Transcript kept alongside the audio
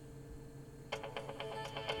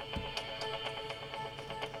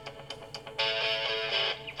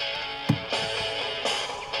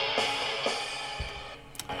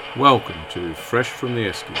Welcome to Fresh from the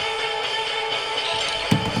Esky.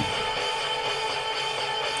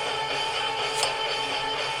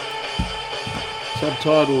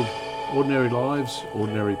 Subtitled Ordinary Lives,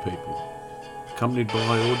 Ordinary People. Accompanied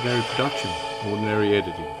by ordinary production, ordinary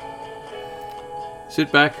editing.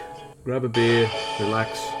 Sit back, grab a beer,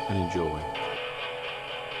 relax and enjoy.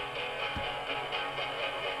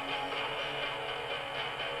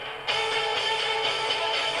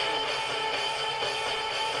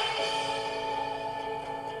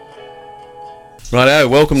 Righto,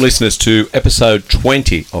 welcome listeners to episode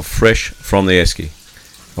 20 of Fresh from the Esky.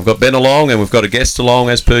 I've got Ben along and we've got a guest along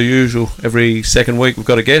as per usual. Every second week we've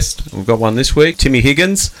got a guest. We've got one this week, Timmy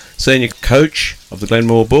Higgins, Senior Coach of the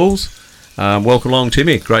Glenmore Bulls. Welcome along,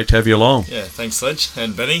 Timmy. Great to have you along. Yeah, thanks, Sledge.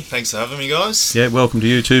 And Benny, thanks for having me, guys. Yeah, welcome to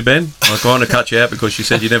you too, Ben. I kind of cut you out because you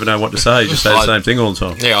said you never know what to say. You just say the same thing all the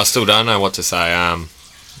time. Yeah, I still don't know what to say.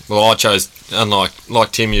 Well, I chose,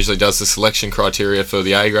 unlike Tim usually does the selection criteria for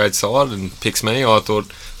the A grade side and picks me, I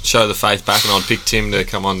thought show the faith back and I'd pick Tim to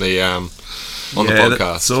come on the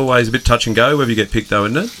podcast. It's always a bit touch and go whether you get picked though,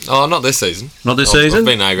 isn't it? Oh, not this season. Not this season? I've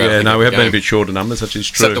been A grade. Yeah, no, we have been a bit short of numbers, such is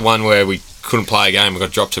true. Except the one where we couldn't play a game, we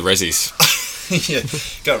got dropped to Resis. Yeah,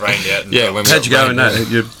 got rained out. Yeah, how'd you go in that?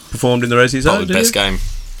 You performed in the Resis? Probably the best game.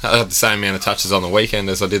 I had the same amount of touches on the weekend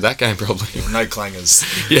as I did that game, probably. No clangers.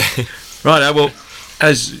 Yeah. Right, well,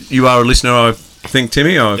 as you are a listener, I think,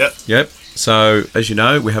 Timmy. Yep. So, as you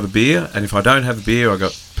know, we have a beer, and if I don't have a beer, I've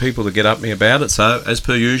got people that get up me about it. So, as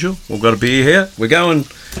per usual, we've got a beer here. We're going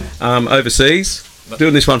overseas,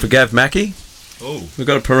 doing this one for Gav Mackey. Oh. We've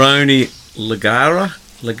got a Peroni Legara.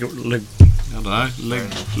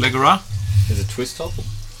 Legara. Is it twist top?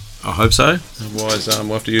 I hope so. Otherwise,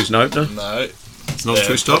 we'll have to use an opener. No. It's not a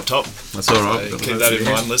twist top. That's all right. So keep that in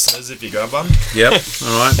mind, listeners, if you grab one. Yep.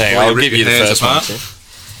 All right. Hey, I'll give you the first one.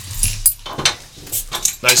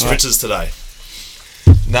 No spritzers today.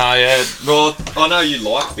 No, yeah. Well, I know you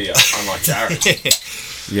like beer, unlike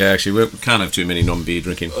Darren. Yeah, actually, we can't have too many non-beer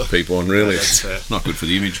drinking people on, really. That's it's not good for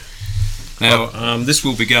the image. Now, this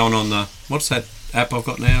will be going on the... What's that app I've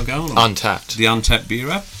got now going on? Untapped. The Untapped beer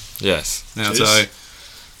app? Yes. Now, so...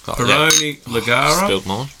 Peroni Legara. Spilled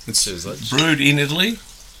mine. It's brewed in Italy.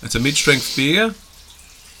 It's a mid-strength beer.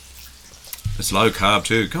 It's low carb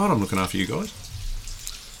too. God, I'm looking after you guys.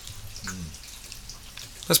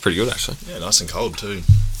 That's pretty good, actually. Yeah, nice and cold too.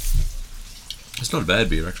 It's not a bad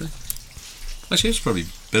beer, actually. Actually, it's probably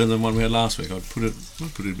better than the one we had last week. I'd put it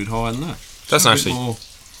a bit higher than that. Doesn't actually.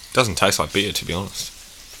 Doesn't taste like beer, to be honest.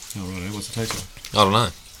 Oh right, what's it taste like? I don't know.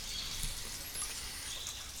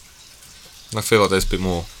 I feel like there's a bit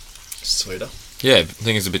more... Sweeter? Yeah, I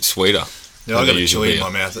think it's a bit sweeter. Yeah, I got a chewy in my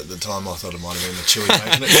mouth at the time. I thought it might have been the chewy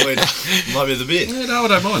making it sweeter. It might be the beer. Yeah, no, I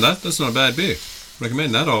don't mind that. That's not a bad beer.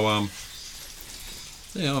 Recommend that. I'm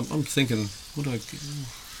thinking...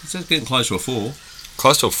 Is that getting close to a 4?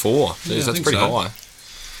 Close to a 4? Jeez, Yeah, that's pretty high.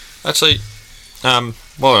 Actually, while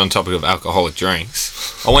we're on the topic of alcoholic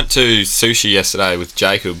drinks, I went to sushi yesterday with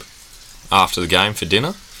Jacob after the game for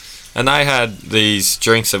dinner. And they had these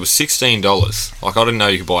drinks that were $16. Like, I didn't know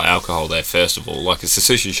you could buy alcohol there, first of all. Like, it's a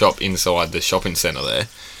sushi shop inside the shopping centre there.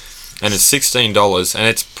 And it's $16, and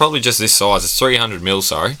it's probably just this size. It's 300ml,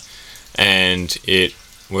 sorry. And it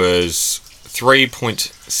was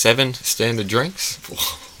 3.7 standard drinks.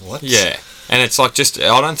 What? Yeah. And it's like just,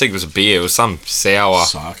 I don't think it was a beer. It was some sour,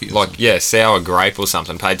 sour grape or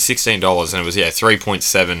something. Paid $16, and it was,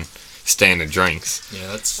 3.7 standard drinks. Yeah,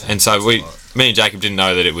 that's... And so me and Jacob didn't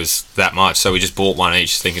know that it was that much, so we just bought one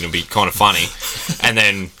each thinking it would be kind of funny. And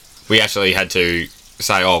then we actually had to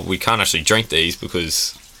say, we can't actually drink these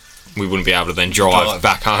because we wouldn't be able to then drive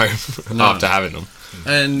back home after having them.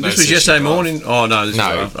 And this was yesterday morning? Oh, no. This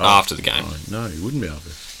was after the game. Oh, no, you wouldn't be able to.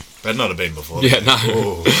 Better not have been before. Yeah,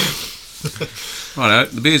 no.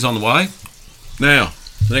 Righto, the beer's on the way. Now,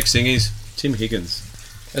 the next thing is Tim Higgins.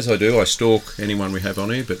 As I do, I stalk anyone we have on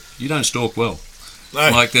here, but you don't stalk well. No.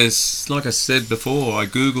 Like I said before, I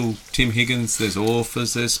Google Tim Higgins, there's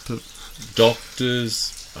authors, there's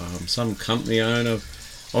doctors, some company owner.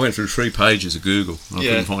 I went through 3 pages of Google and I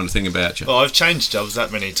couldn't find a thing about you. Well, I've changed jobs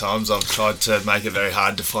that many times. I've tried to make it very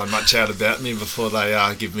hard to find much out about me before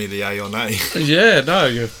they give me the A or nay. Yeah, no,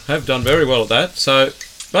 you have done very well at that. So,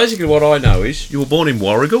 basically what I know is you were born in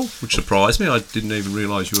Warragul, which surprised me. I didn't even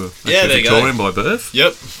realise you were actually Victorian by birth.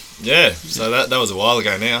 Yep. Yeah, so that was a while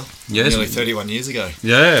ago now. Yes. Nearly 31 years ago.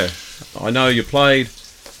 Yeah. I know you played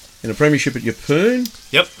in a premiership at Yeppoon.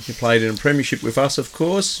 Yep. You played in a premiership with us, of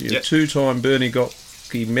course. You're a 2-time Bernie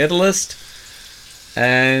Gottke medalist.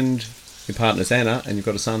 And your partner's Anna, and you've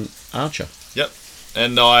got a son, Archer. Yep.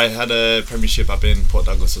 And I had a premiership up in Port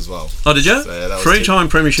Douglas as well. Oh, did you? So, yeah, that was Three-time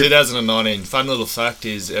premiership. 2019. Fun little fact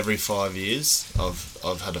is every 5 years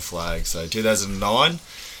I've had a flag. So 2009,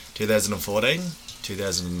 2014,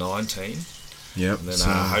 2019. Yep. And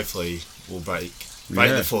then hopefully we'll break the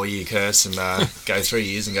 4-year curse and go 3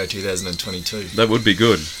 years and go 2022. That would be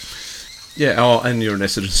good. Yeah, and you're an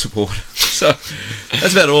Essendon supporter. So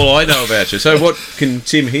that's about all I know about you. So what can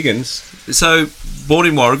Tim Higgins... So, born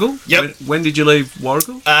in Warragul? Yep. When did you leave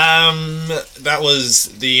Warragul? That was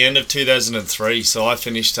the end of 2003. So I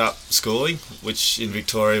finished up schooling, which in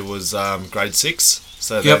Victoria was grade 6.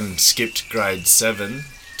 So then skipped grade 7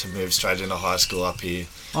 to move straight into high school up here.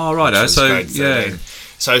 Oh, righto. So, yeah.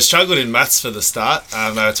 So I struggled in maths for the start.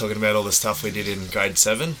 They were talking about all the stuff we did in grade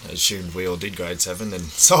 7. I assumed we all did grade 7. And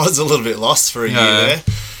so I was a little bit lost for a year there.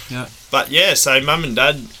 Yeah. But yeah, so mum and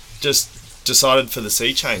dad just decided for the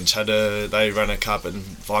sea change. They run a carpet and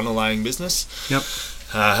vinyl laying business. Yep.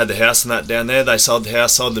 Had the house and that down there. They sold the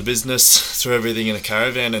house, sold the business, threw everything in a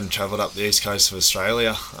caravan and travelled up the east coast of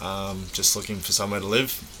Australia, just looking for somewhere to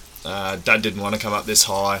live. Dad didn't want to come up this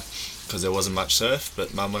high because there wasn't much surf,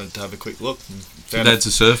 but Mum wanted to have a quick look. So Dad's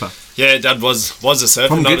a surfer? Yeah, Dad was a surfer,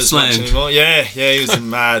 from not Gippsland. as much anymore. Yeah, he was a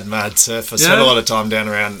mad surfer. Spent a lot of time down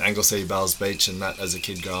around Anglesea, Bells Beach and that as a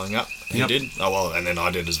kid growing up. He did. Oh, well, and then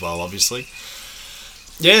I did as well, obviously.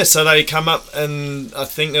 Yeah, so they come up and I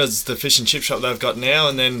think there was the fish and chip shop they've got now,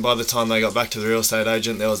 and then by the time they got back to the real estate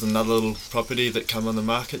agent there was another little property that come on the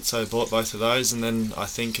market, so I bought both of those, and then I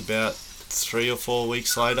think about 3 or 4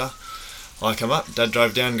 weeks later I come up. Dad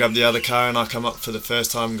drove down, grabbed the other car, and I come up for the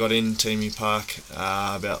first time, got in Teamy Park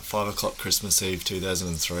about 5 o'clock Christmas Eve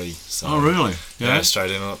 2003. So, oh, really? Yeah, straight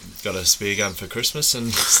in, got a spear gun for Christmas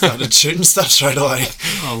and started shooting stuff straight away.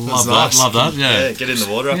 Oh, love that, yeah. Get in the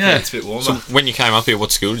water up here, it's a bit warmer. So when you came up here,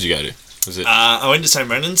 what school did you go to? Was it? I went to St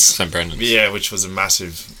Brendan's. St Brendan's. Yeah, which was a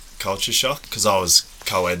massive culture shock because I was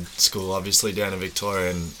co-ed school, obviously, down in Victoria,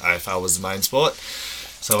 and AFL was the main sport.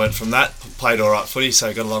 So I went from that, played alright footy,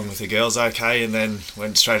 so got along with the girls okay, and then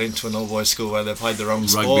went straight into an all-boys school where they played the wrong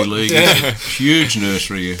sport. Rugby league, huge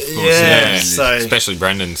nursery, of course. Yeah, so... Especially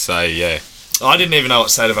Brendan, so yeah. I didn't even know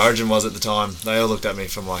what State of Origin was at the time. They all looked at me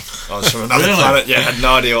from like, I was from another planet. Yeah, had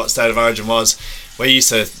no idea what State of Origin was. We used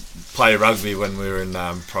to play rugby when we were in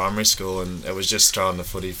primary school, and it was just throwing the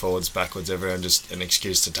footy forwards, backwards, everyone, just an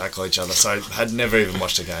excuse to tackle each other. So I had never even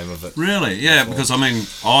watched a game of it. Really? Yeah, before. Because I mean,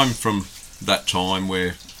 I'm from that time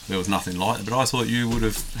where there was nothing like it, but I thought you would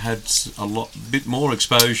have had a bit more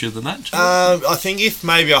exposure than that. I think if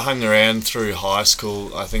maybe I hung around through high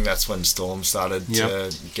school, I think that's when Storm started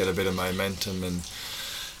to get a bit of momentum and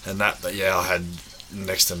that. But yeah, I had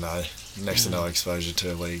next to no exposure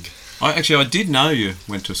to a league. I did know you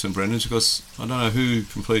went to St Brendan's because I don't know who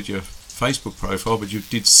completed your Facebook profile, but you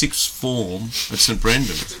did sixth form at St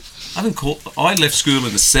Brendan's. I left school in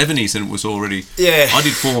the 70s and it was already... Yeah. I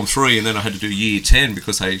did Form 3 and then I had to do Year 10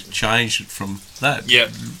 because they changed it from that.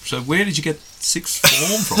 Yep. So where did you get sixth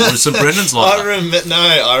form from? Or was St Brendan's like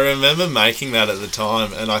I remember making that at the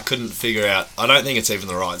time and I couldn't figure out... I don't think it's even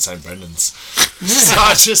the right St Brendan's. Yeah. So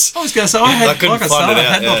I was going to say, I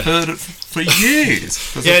had not heard it for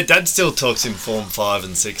years. Yeah, Dad still talks in Form 5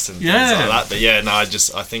 and 6 and things like that. But yeah, no, I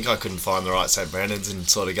think I couldn't find the right St Brendan's and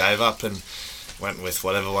sort of gave up and... went with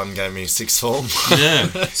whatever one gave me sixth form. Yeah.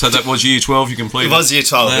 So that was Year 12 you completed? It was Year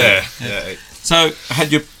 12, yeah. So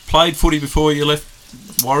had you played footy before you left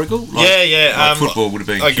Warragul? Football would have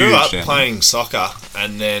been huge. I grew up playing soccer,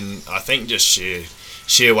 and then I think just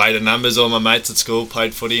sheer weight of numbers, all my mates at school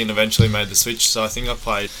played footy and eventually made the switch. So I think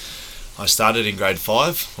I started in grade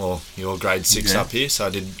 5, or your grade 6 up here. So I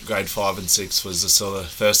did grade 5 and 6 was the sort of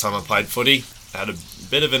first time I played footy. Had a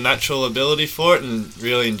bit of a natural ability for it and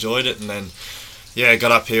really enjoyed it, and then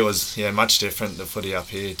got up here was much different, the footy up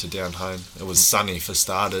here to down home. It was sunny for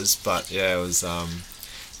starters, but it was I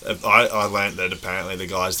learnt that apparently the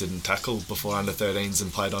guys didn't tackle before under 13s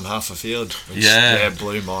and played on half a field, which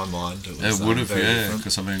blew my mind. It would have,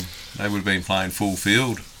 because I mean they would have been playing full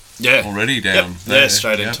field already down there. Yeah,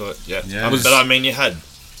 straight into it. But I mean you had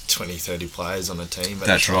 20-30 players on a team at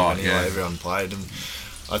that's the time right, anyway, everyone played, and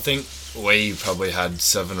I think we probably had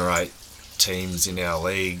 7 or 8 teams in our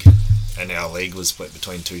league, and our league was split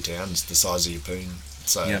between 2 towns the size of Yeppoon.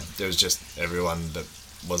 So there was just everyone that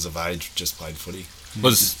was of age just played footy.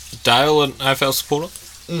 Was Dale an AFL supporter?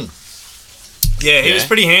 Yeah, he was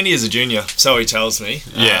pretty handy as a junior, so he tells me.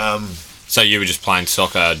 So you were just playing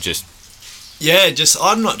soccer, I'm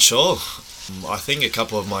not sure. I think a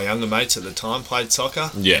couple of my younger mates at the time played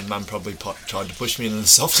soccer. Yeah. And Mum probably tried to push me into the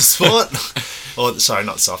softer sport. Or, sorry,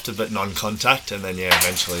 not softer, but non-contact. And then,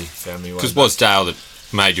 eventually found me one. Because was Dale the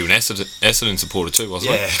made you an Essendon supporter too,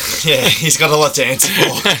 wasn't it? Yeah, he's got a lot to answer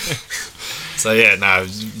for. So yeah, no,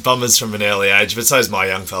 Bombers from an early age, but so's my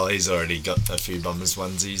young fella. He's already got a few Bombers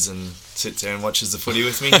onesies and sits there and watches the footy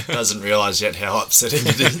with me. Doesn't realise yet how upsetting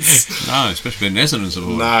it is. No, especially in Essendon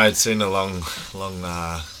supporter. No, it's been a long.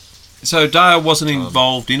 So Dale wasn't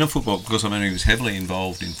involved in a football, because I mean he was heavily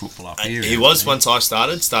involved in football up here. He was once I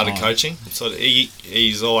started coaching. So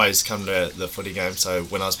he's always come to the footy game. So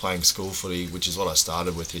when I was playing school footy, which is what I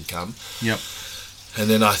started with, he'd come. Yep. And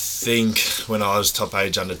then I think when I was top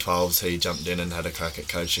age under 12s, he jumped in and had a crack at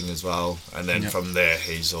coaching as well. And then from there,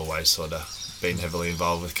 he's always sort of been heavily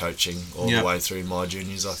involved with coaching all the way through my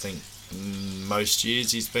juniors. I think most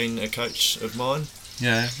years he's been a coach of mine.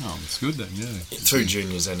 Yeah, oh, that's good then, yeah. Through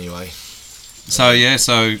juniors anyway. So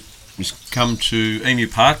you've come to Emu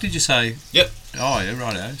Park, did you say? Yep. Oh, yeah,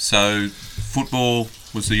 righto. So football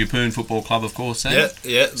was the Yeppoon Football Club, of course, then?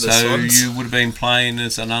 Yeah. So you would have been playing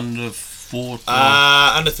as an under 4?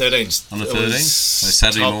 Under 13s. Under 13s? So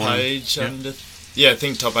Saturday top morning? Age under... Yeah, I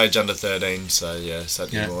think top age under 13, so yeah,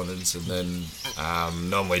 Saturday mornings, and then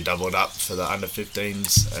normally doubled up for the under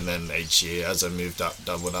 15s, and then each year as I moved up,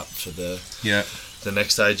 doubled up for the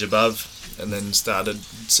next age above, and then started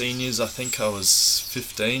seniors. I think I was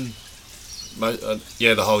 15.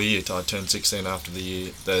 The whole year. I turned 16 after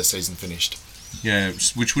the season finished. Yeah,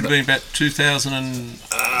 which would have been about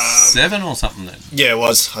 2007 or something then. Yeah, it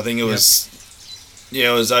was. I think it was.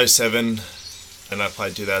 Yeah, it was 07. And I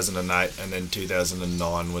played 2008, and then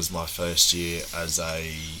 2009 was my first year as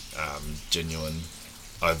a genuine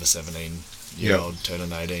over 17-year-old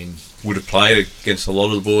turning 18. Would have played against a lot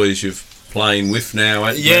of the boys you've playing with now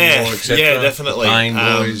at Glenmore, etc. Yeah, definitely. The Payne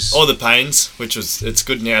boys. Or the Paynes, which was, it's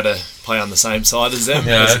good now to play on the same side as them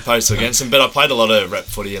as opposed to against them. But I played a lot of rep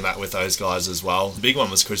footy and that with those guys as well. The big one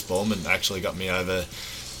was Chris Ballman, actually got me over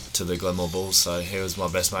to the Glenmore Bulls, so he was my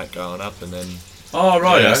best mate growing up, and then... Oh,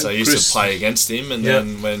 right. Yeah, so I used to play against him, and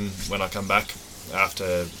then when I come back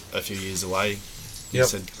after a few years away, he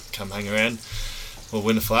said, come hang around. We'll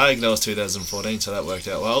win a flag. That was 2014, so that worked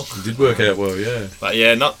out well. It did work out well, yeah. But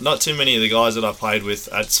yeah, not too many of the guys that I played with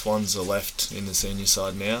at Swans are left in the senior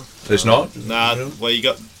side now. There's not? Nah, Really? well, you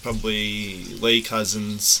got probably Lee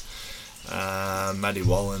Cousins, Matty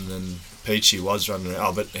Wallen, and Peachy was running around.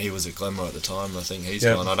 Oh, but he was at Glenmore at the time. I think he's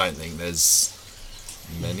gone. I don't think there's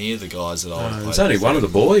many of the guys that I would play. There's only one of the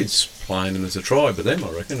boys playing, and there's a try, but them,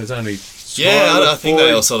 I reckon. There's only... I think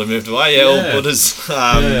they all sort of moved away. Yeah, all Buddhas.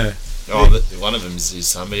 One of them's his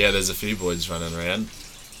son, but yeah, there's a few boys running around.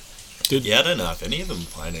 I don't know if any of them are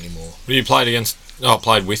playing anymore. Were you played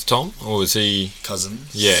with Tom, or was he...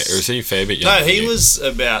 Cousins? Yeah, or was he a fair bit younger? No, he was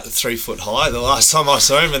about 3 foot high the last time I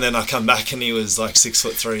saw him, and then I come back and he was like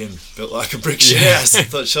 6'3" and built like a brick shit house. I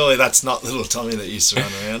thought, surely that's not little Tommy that used to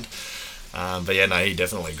run around. But yeah, no, he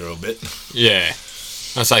definitely grew a bit. Yeah.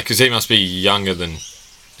 I say, because he must be younger than...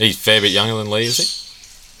 He's a fair bit younger than Lee, is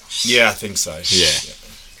he? Yeah, I think so. Yeah.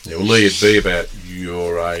 Well, Lee would be about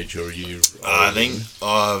your age or a year older. I think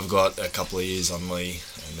I've got a couple of years on Lee,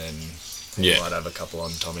 and then I might have a couple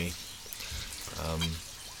on Tommy.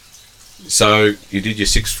 So you did your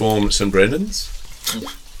sixth form at St Brendan's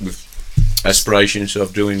with aspirations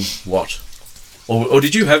of doing what? Or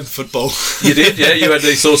did you have... Football. You did, yeah? You had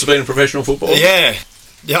these thoughts of being a professional footballer? Yeah,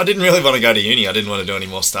 I didn't really want to go to uni. I didn't want to do any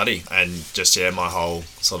more study. And just, my whole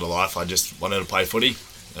sort of life, I just wanted to play footy.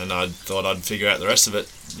 And I thought I'd figure out the rest of it,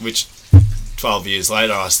 which 12 years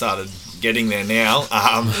later I started getting there now.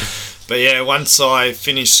 But yeah, once I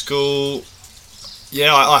finished school,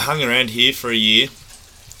 I hung around here for a year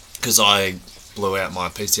because I blew out my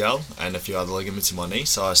PCL and a few other ligaments in my knee.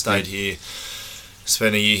 So I stayed here,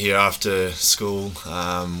 spent a year here after school,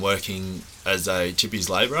 working as a chippies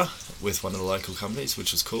labourer with one of the local companies,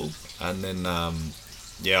 which was cool. And then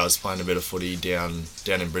I was playing a bit of footy down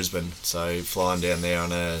in Brisbane, so flying down there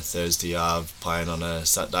on a Thursday, playing on a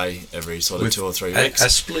Saturday every sort of with 2 or 3 weeks.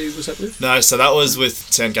 Aspley, was that with? No, so that was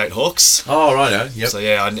with Sandgate Hawks. Oh, right, yep. So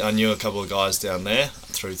I knew a couple of guys down there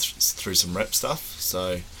through some rep stuff.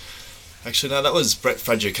 So actually, no, that was Brett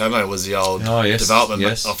Fragiacomo was the old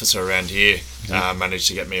development officer around here. Managed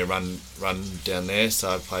to get me a run down there,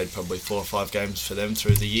 so I played probably 4 or 5 games for them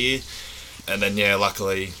through the year. And then,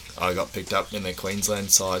 luckily, I got picked up in the Queensland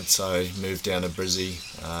side, so moved down to Brizzy,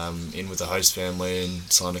 in with the host family, and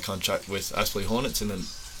signed a contract with Aspley Hornets in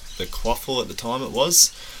the Quaffle at the time it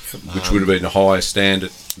was. Which would have been the highest standard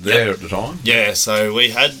there at the time. Yeah, so we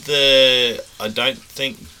had I don't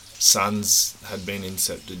think Suns had been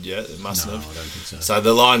incepted yet. It mustn't have. I don't think so. So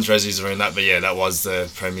the Lions Rezzies were in that, but yeah, that was the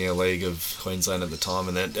Premier League of Queensland at the time,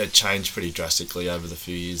 and it changed pretty drastically over the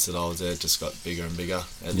few years that I was there. It just got bigger and bigger.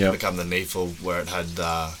 It became the NEFL, where it had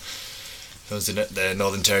it was in the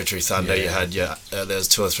Northern Territory Thunder. You had there was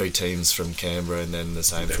 2 or 3 teams from Canberra, and then the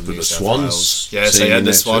same from New South Wales. Yeah, so you had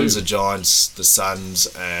the Swans, the Giants, the Suns,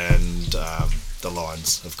 and the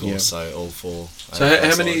Lions, of course. So all 4. So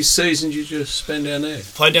how many seasons did you spend down there?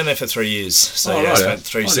 Played down there for 3 years. So right. I spent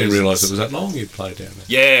 3 seasons. I didn't realise it was that long you played down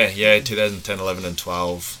there. Yeah, 2010, 11 and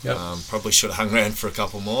 12. Yep. Probably should have hung around for a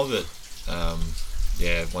couple more, but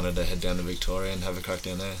wanted to head down to Victoria and have a crack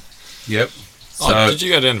down there. Yep. So, did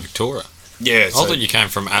you go down to Victoria? Yeah. I thought you came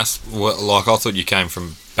from I thought you came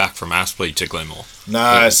back from Aspley to Glenmore.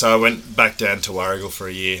 No, so I went back down to Warragul for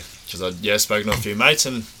a year because I'd spoken to a few mates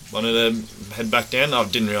and wanted to head back down. I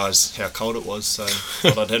didn't realise how cold it was, so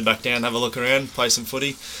thought I'd head back down, have a look around, play some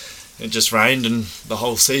footy. It just rained and the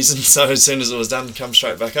whole season, so as soon as it was done, come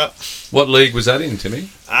straight back up. What league was that in, Timmy?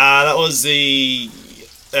 That was the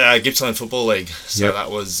Gippsland Football League. So that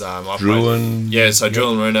was Druin. So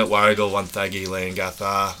Druin, Roonett, Warragul, Wonthaggi,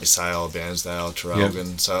 Leongatha, Sale, Bairnsdale,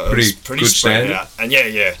 Traralgon. So it was pretty spread out. And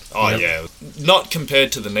not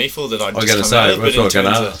compared to the NEFL that I just come out of,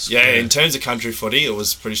 but in terms of country footy, it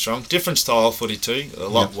was pretty strong. Different style footy too. A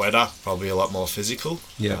lot wetter, probably a lot more physical.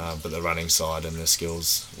 But the running side and the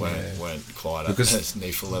skills weren't quite at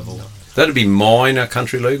NEFL level. That'd be minor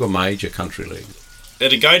country league or major country league?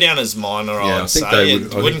 It'd go down as minor, I think they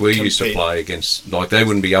would. I think we used to play against, they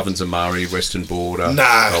wouldn't be Ovens and Murray, Western Border,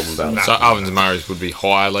 Golden Valley. So Ovens and Murray's would be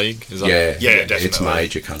higher league, is that? Yeah, definitely. It's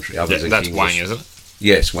major country. Ovens and that's Kings. Wang, isn't it?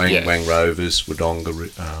 Yes, Wang Rovers, Wodonga.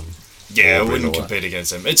 I wouldn't compete against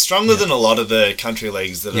them. It's stronger than a lot of the country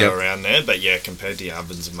leagues that are around there, but compared to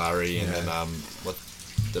Ovens and Murray and then what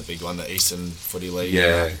the big one, the Eastern Footy League,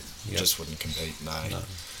 just wouldn't compete. No.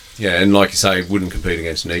 Yeah, and like you say, wouldn't compete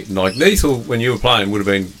against NEFL when you were playing would have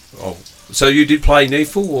been. So you did play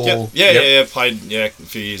NEFL, or played a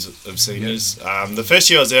few years of seniors. The first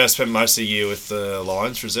year I was there, I spent most of the year with the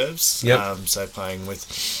Lions reserves. So playing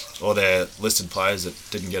with all their listed players that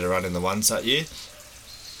didn't get a run in the ones that year.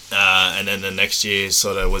 And then the next year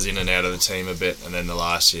sort of was in and out of the team a bit, and then the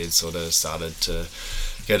last year sort of started to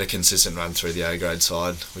get a consistent run through the A grade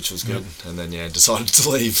side, which was good. And then decided to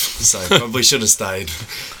leave, so probably should have stayed.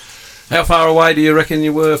 How far away do you reckon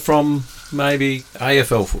you were from maybe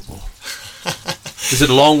AFL football? Is it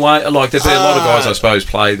a long way? There'd be a lot of guys, I suppose,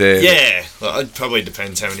 play there. Yeah, it probably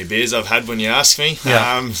depends how many beers I've had when you ask me.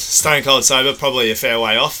 Stone cold sober, probably a fair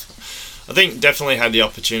way off. I think definitely had the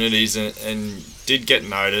opportunities and did get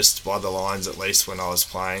noticed by the Lions, at least when I was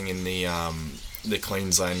playing in the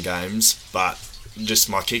Queensland games, but just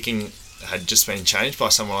my kicking had just been changed by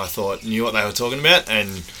someone I thought knew what they were talking about,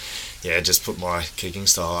 and just put my kicking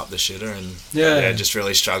style up the shitter, and just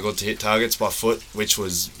really struggled to hit targets by foot, which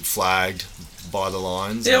was flagged by the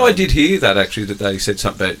Lions. I did hear that actually, that they said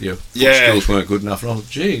something about your skills weren't good enough, and I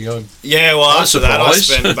thought, after that I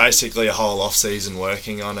spent basically a whole off season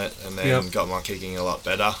working on it, and then got my kicking a lot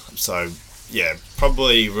better. So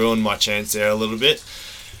probably ruined my chance there a little bit.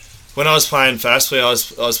 When I was playing fastly, I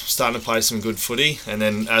was starting to play some good footy, and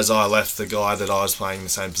then as I left, the guy that I was playing the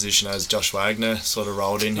same position as, Josh Wagner, sort of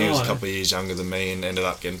rolled in. He was a couple of years younger than me and ended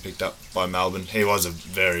up getting picked up by Melbourne. He was a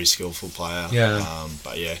very skillful player.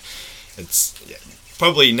 It's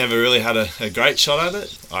probably never really had a great shot at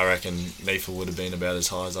it. I reckon NEFL would have been about as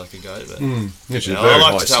high as I could go, but I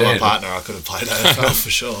like to tell my partner I could have played AFL for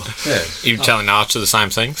sure. You telling Archer the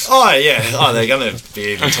same things? They're going to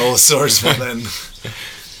be even taller stories by then.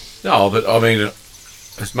 No, but I mean,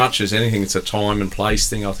 as much as anything, it's a time and place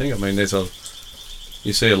thing, I think. I mean,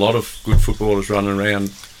 you see a lot of good footballers running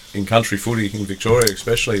around in country footy, in Victoria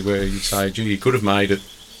especially, where you'd say, gee, he could have made it.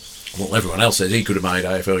 Well, everyone else says he could have made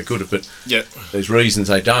AFL, he could have, but there's reasons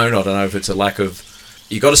they don't. I don't know if it's a lack of...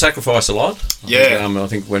 You've got to sacrifice a lot. I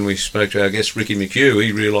think when we spoke to our guest, Ricky McHugh,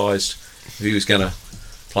 he realised if he was going to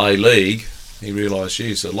play league, he realised,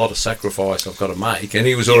 geez, a lot of sacrifice I've got to make. And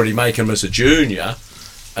he was already making them as a junior.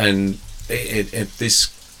 And at this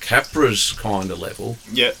Capra's kind of level,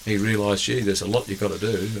 he realised, gee, there's a lot you've got to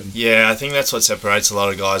do. And I think that's what separates a lot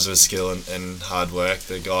of guys with skill and hard work.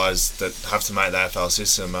 The guys that have to make the AFL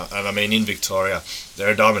system, and I mean, in Victoria, there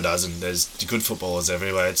are a dime a dozen. There's good footballers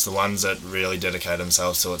everywhere. It's the ones that really dedicate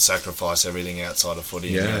themselves to it, sacrifice everything outside of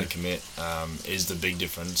footy and really commit, is the big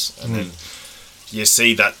difference. And then you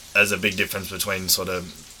see that as a big difference between sort of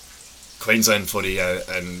Queensland footy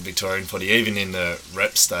and Victorian footy, even in the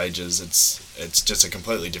rep stages, it's just a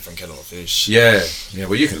completely different kettle of fish. Yeah.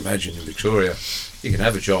 Well, you can imagine in Victoria, you can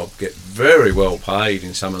have a job, get very well paid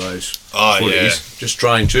in some of those footies, just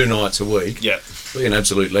train 2 nights a week. Yeah. Be an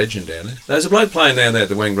absolute legend down there. There's a bloke playing down there at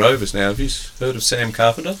the Wang Rovers now. Have you heard of Sam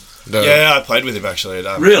Carpenter? Yeah, I played with him actually.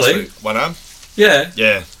 Really? One arm? Yeah.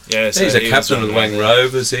 Yeah. So he's a captain of the Wang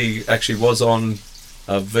Rovers. He actually was on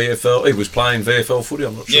VFL. He was playing VFL footy.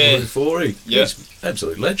 I'm not sure who for. He's an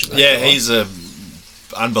absolute legend. Yeah, he's a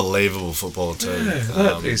unbelievable footballer too. Yeah,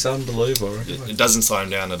 that is unbelievable. It doesn't slow him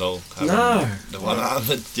down at all. No. The one arm,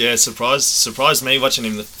 surprised me watching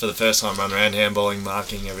him for the first time run around, handballing,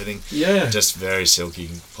 marking, everything. Yeah. Just very silky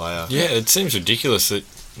player. Yeah, it seems ridiculous that,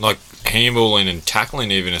 like, handballing and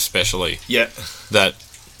tackling even especially, that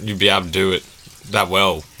you'd be able to do it that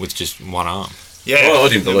well with just one arm. Yeah. Well, I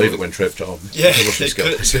didn't believe it when Trev told me. Yeah, it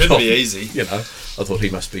couldn't be easy. You know, I thought he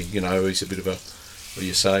must be, he's a bit of a, what do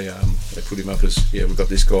you say, they put him up as, we've got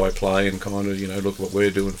this guy playing kind of, look what we're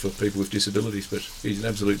doing for people with disabilities, but he's an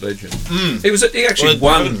absolute legend. He actually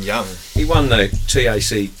won the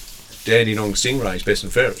TAC Dandenong Stingrays Best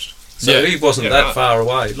and Fairest. So he wasn't that far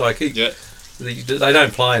away. Like, they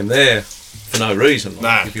don't play him there for no reason.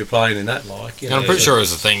 Like, if you're playing in that, like, And I'm pretty sure it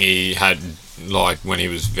was a thing he had, like, when he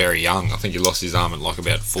was very young. I think he lost his arm at, like,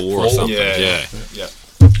 about 4 or something. Yeah.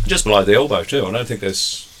 Just below the elbow too. I don't think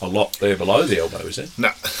there's a lot there below the elbow, is there?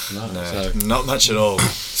 No, so. Not much at all.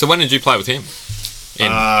 So when did you play with him?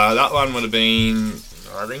 That one would have been,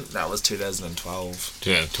 I think that was 2012.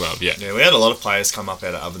 2012, yeah. Yeah, we had a lot of players come up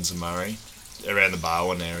out of Ovens and Murray, around the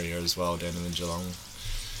Barwon area as well, down in the Geelong.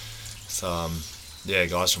 So,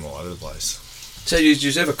 guys from all over the place. So did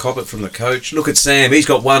you ever cop it from the coach? Look at Sam, he's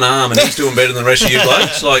got one arm and he's doing better than the rest of you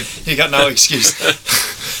blokes. Like, you got no excuse.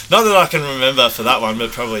 Not that I can remember for that one,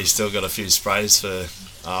 but probably still got a few sprays for.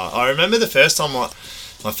 I remember the first time,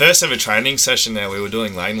 my first ever training session there, we were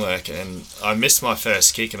doing lane work and I missed my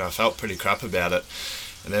first kick and I felt pretty crap about it.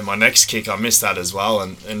 And then my next kick, I missed that as well.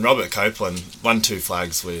 And Robert Copeland won 2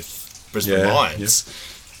 flags with Brisbane Lions.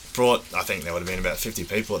 Brought, I think there would have been about 50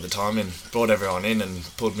 people at the time, and brought everyone in and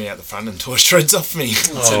pulled me out the front and tore shreds off me.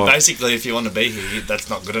 So basically, if you want to be here, that's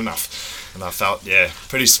not good enough. And I felt,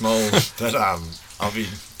 pretty small, but I'll be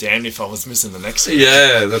damned if I was missing the next one.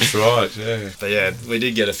 Yeah, that's right, yeah. But we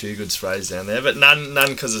did get a few good sprays down there, but none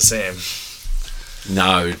because of Sam.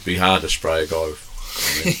 No, it'd be hard to spray a guy.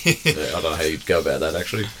 I don't know how you'd go about that,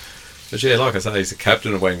 actually. But like I say, he's the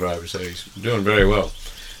captain of Wang Rovers, so he's doing very well.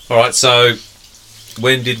 All right, so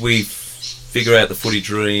when did we figure out the footy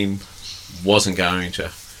dream wasn't going to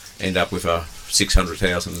end up with a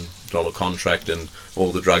 $600,000 contract and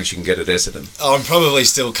all the drugs you can get at Essendon? I'm probably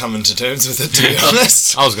still coming to terms with it, to be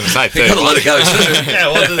honest. I was going to say, you've got to let it go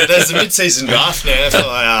soon. There's a mid-season draft now, so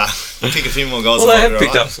I pick a few more guys. Well, they have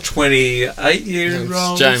picked up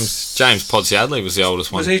 28-year-olds. James Podsiadley was the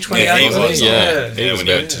oldest one. Was he 28? Yeah, he was. He was when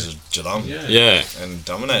he went to Geelong. Yeah. And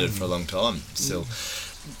dominated for a long time still.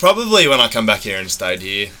 Probably when I come back here and stayed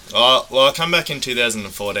here. I come back in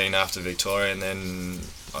 2014 after Victoria, and then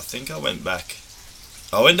I think I went back.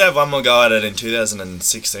 I went to have one more go at it in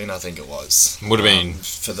 2016, I think it was. Would have been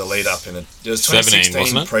for the lead up in it. It was 2016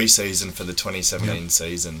 2016 pre-season for the 2017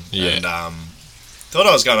 season. Yeah. And thought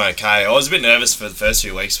I was going okay. I was a bit nervous for the first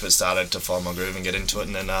few weeks, but started to find my groove and get into it.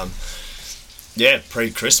 And then,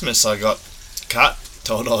 pre-Christmas, I got cut.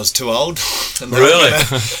 Told I was too old. And really?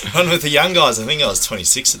 Run with the young guys. I think I was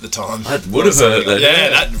 26 at the time. That would have hurt.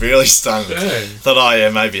 That really stung. Yeah.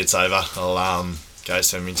 Thought, maybe it's over. I'll go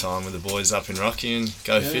spend my time with the boys up in Rocky and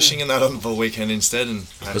go fishing and that on the weekend instead. And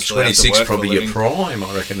was 26 probably your prime,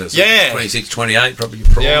 I reckon. 26, 28 probably your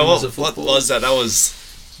prime. Yeah, what was that? That was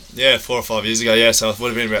 4 or 5 years ago. Yeah, so it would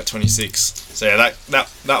have been about 26. So that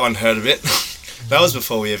one hurt a bit. That was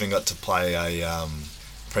before we even got to play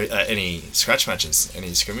any scratch matches,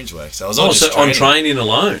 any scrimmage work. So I was all just on training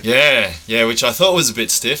alone. Yeah, which I thought was a bit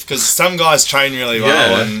stiff because some guys train really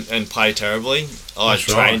well and play terribly. I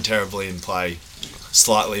train terribly and play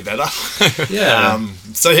slightly better.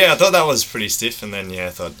 I thought that was pretty stiff, and then I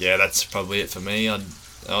thought that's probably it for me.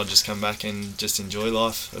 I'll just come back and just enjoy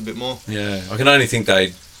life a bit more. Yeah, I can only think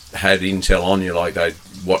they had intel on you, like they'd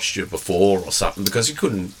watched you before or something, because you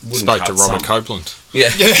wouldn't spoke to Robert Copeland. Yeah.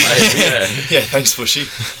 Thanks, Bushy.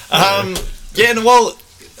 Well,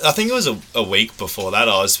 I think it was a week before that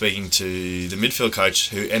I was speaking to the midfield coach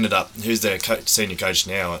who's their senior coach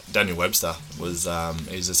now, Daniel Webster. He's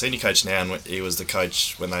a senior coach now, and he was the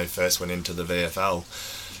coach when they first went into the VFL.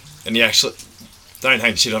 And don't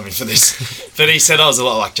hang shit on me for this, but he said I was a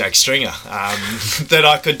lot like Jake Stringer, that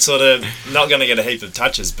I could sort of, not going to get a heap of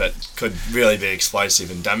touches, but could really be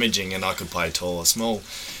explosive and damaging, and I could play tall or small.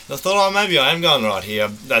 And I thought, maybe I am going right here.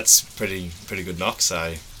 That's pretty good knock,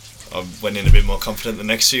 so I went in a bit more confident the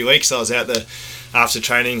next few weeks. I was out there after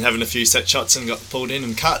training having a few set shots and got pulled in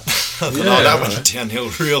and cut. I thought, that went downhill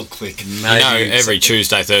real quick. Every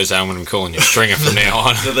Tuesday, Thursday I'm going to be calling you Stringer from now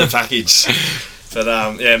on. To the package.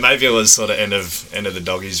 But maybe it was sort of end of the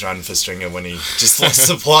doggies run for Stringer when he just lost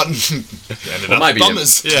the plot and ended up maybe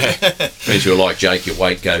Bombers. Means you're like Jake, your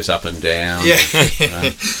weight goes up and down. Yeah.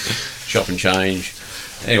 Shop and change.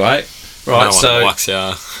 Anyway, right,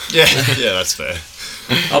 Yeah, that's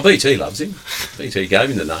fair. BT loves him. BT gave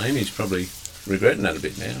him the name. He's probably regretting that a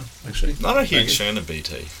bit now, actually. Not a huge fan of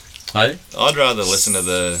BT. Hey? I'd rather listen to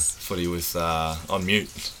the footy with on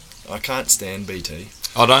mute. I can't stand BT.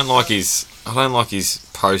 I don't like his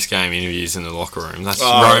post-game interviews in the locker room. That's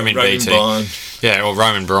Roman BT. Bryan. Yeah, or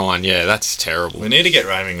Roman Bryan. Yeah, that's terrible. We need to get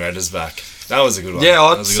Roman Redders back. That was a good one. Yeah,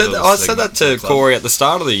 I said that to Corey at the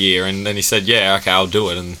start of the year, and then he said, "Yeah, okay, I'll do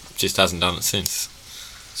it," and just hasn't done it since.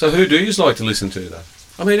 So who do you like to listen to, though?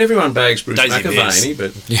 I mean, everyone bags Bruce McAvaney,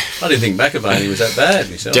 but I didn't think McAvaney was that bad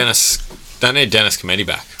myself. They need Dennis Cometti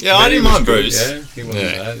back. Yeah, I didn't mind Bruce. Yeah, he wasn't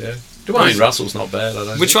bad, yeah. Dwayne Russell's not bad, I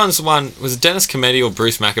don't Which one's the one? Was it Dennis Cometti or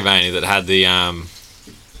Bruce McAvaney that had the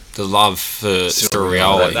love for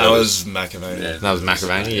Sorioli? That was McAvaney. Yeah, that was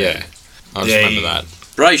McAvaney, yeah. I just remember that.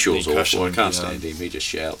 Brayshaw's awful. I can't stand him. He just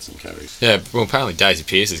shouts and carries. Yeah, well, apparently Daisy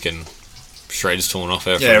Pearce is getting shredders torn off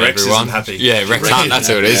her from Rex everyone. Isn't happy. Yeah, Rex Hunt, that's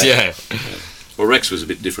who it is, yeah. Well, Rex was a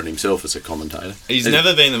bit different himself as a commentator. He's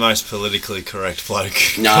never been the most politically correct bloke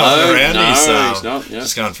No, around. he's not. Yeah.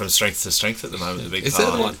 Just going from strength to strength at the moment. The big Is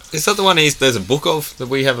that the one? Is that the one? There's a book of that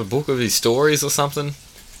we have a book of his stories or something.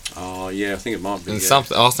 Oh yeah, I think it might be. And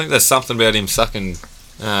something. I think there's something about him sucking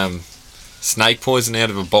snake poison out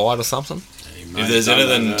of a bite or something. If there's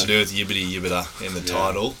anything to do with Yibbity Yibbita in the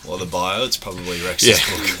title or the bio, it's probably Rex's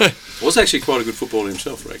book. Was actually quite a good footballer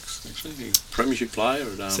himself, Rex. Actually, he premiership player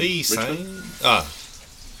at Richmond.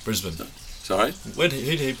 Brisbane. Sorry, Who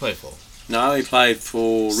did he play for? No, he played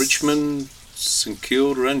for Richmond, St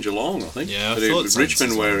Kilda, and Geelong, I think. Yeah, but I thought it was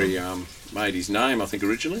Richmond where he made his name, I think,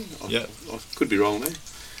 originally. I could be wrong there.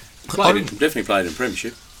 Definitely played in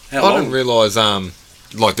premiership. How long? I didn't realise.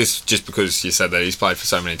 Like this, just because you said that he's played for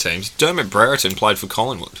so many teams. Dermot Brereton played for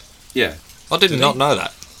Collingwood. Yeah. I did not know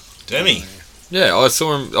that. Demi. Yeah, I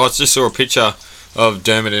saw him. I just saw a picture of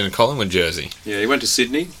Dermot in a Collingwood jersey. Yeah, he went to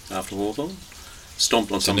Sydney after Hawthorn.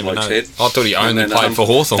 Stomped on some bloke's head. I thought he only played for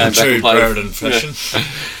Hawthorn. True Brereton fashion.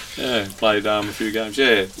 Yeah, played a few games.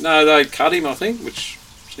 Yeah. No, they cut him, I think, which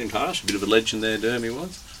seemed harsh. A bit of a legend there, Dermy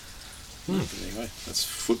was. But anyway, that's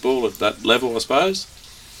football at that level, I suppose.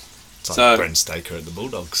 It's like Brent Staker at the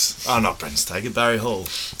Bulldogs. Oh, not Brent Staker, Barry Hall.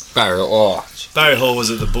 Barry Hall was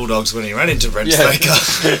at the Bulldogs when he ran into Brent Staker.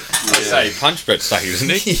 I'd say he punched Brent Staker,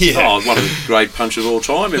 didn't he? Yeah. Oh, one of the great punches of all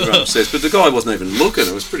time, everyone says. But the guy wasn't even looking.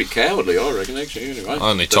 It was pretty cowardly, I reckon, actually. Anyway,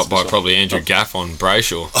 only topped by probably Andrew Gaff on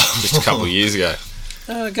Brayshaw just a couple of years ago.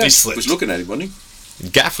 Gaff was looking at him, wasn't he?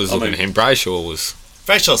 Gaff was looking at him. Brayshaw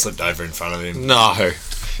slipped over in front of him. No.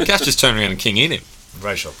 Gaff just turned around and king in him.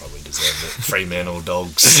 Brayshaw probably deserved it. Free men or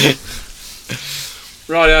dogs.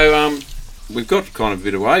 Righto, we've got kind of a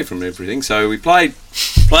bit away from everything. So we played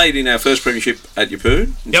in our first premiership at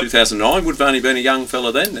Yeppoon in 2009. Would have only been a young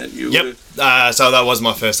fella then. So that was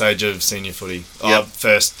my first age of senior footy.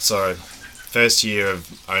 First year of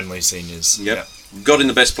only seniors. Yep. Got in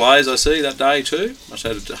the best players, I see, that day too. Must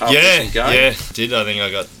have had a half-decent game. Yeah, did. I think I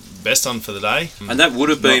got best on for the day. And that would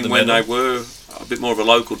have been when they were a bit more of a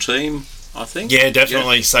local team, I think. Yeah,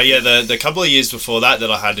 definitely. Yeah. So the couple of years before that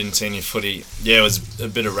I had in senior footy, it was a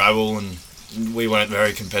bit of rabble and we weren't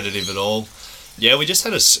very competitive at all. Yeah, we just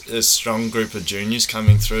had a strong group of juniors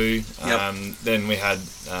coming through. Then we had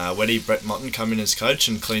Weddy Brett Motton come in as coach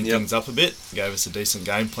and clean things up a bit, gave us a decent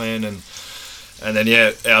game plan, and then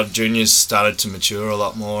our juniors started to mature a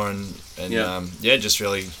lot more and just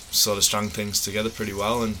really sort of strung things together pretty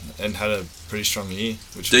well and had a pretty strong year.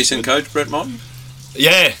 Which decent coach, Brett Motton.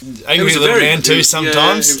 Yeah, angry little man too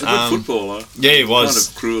sometimes. He was a good footballer. Yeah, he was. Kind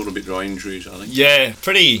of cruel a bit by injuries, I think. Yeah,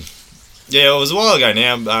 pretty. Yeah, it was a while ago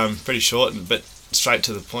now. Pretty short, but straight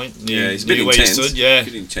to the point. He's a bit intense. A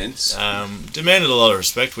bit intense. Demanded a lot of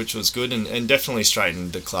respect, which was good, and definitely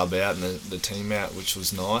straightened the club out and the team out, which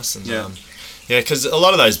was nice. And because a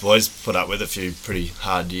lot of those boys put up with a few pretty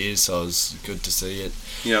hard years, so it was good to see it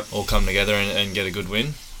all come together and get a good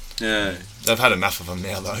win. Yeah. They've had enough of them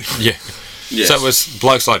now, though. Yeah. Yes. So it was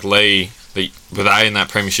blokes like Lee, Were they in that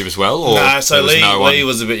premiership as well? Or No, so there was Lee, no one? Lee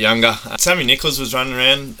was a bit younger. Sammy Nichols was running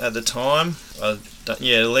around at the time.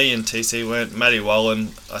 Lee and TC weren't. Matty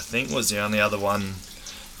Wallen, I think, was the only other one.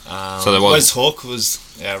 So there was Wes Hawke was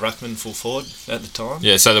our ruckman full forward at the time.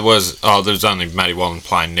 Yeah, so there was only Matty Wallen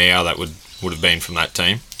playing now that would have been from that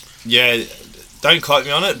team. Yeah, don't quote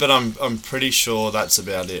me on it, but I'm pretty sure that's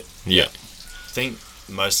about it. Yeah. I think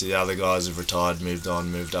most of the other guys have retired, moved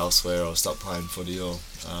on, moved elsewhere, or stopped playing footy. Or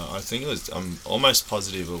I think it was. I'm almost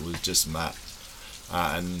positive it was just Matt,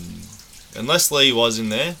 and unless Lee was in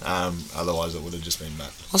there, otherwise it would have just been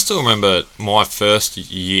Matt. I still remember my first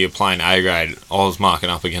year playing A grade. I was marking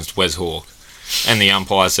up against Wes Hawke, and the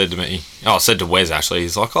umpire said to me, said to Wes actually,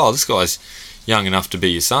 he's like, "Oh, this guy's young enough to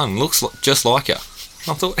be your son. Looks just like you."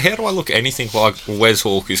 I thought, how do I look anything like Wes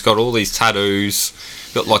Hawke, who's got all these tattoos,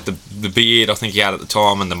 got like the beard I think he had at the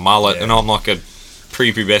time and the mullet, and I'm like a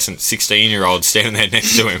prepubescent 16-year-old standing there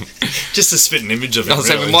next to him. Just a spitting image of him. I was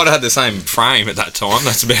saying we might have had the same frame at that time.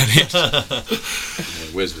 That's about it.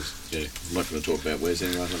 Wes was. Yeah, I'm not going to talk about Wes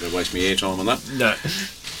anyway. I'm not going to waste my airtime on that. No.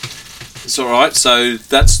 It's all right. So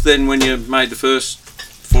that's then when you made the first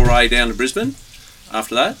foray down to Brisbane.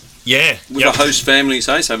 After that. Yeah. With a host family, you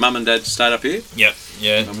say, so mum and dad stayed up here? Yep,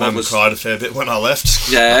 yeah. Mum cried a fair bit when I left.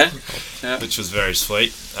 Yeah. Which was very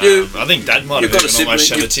sweet. I think Dad might have even almost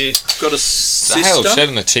shed a tear. Got a sister? The hell,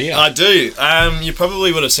 shedding a tear? I do. You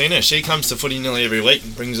probably would have seen her. She comes to footy nearly every week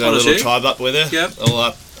and brings her little tribe up with her. Yep.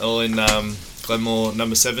 All in Glenmore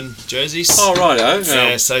number 7 jerseys. Oh, righto.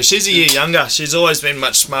 Yeah, so she's a year younger. She's always been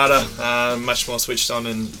much smarter, much more switched on,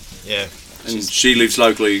 and yeah. And she lives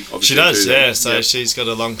locally, obviously. She does, yeah. So she's got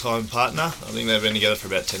a long-time partner. I think they've been together for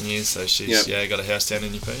about 10 years. So she's got a house down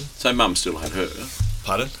in Yeppoon. So Mum still had her.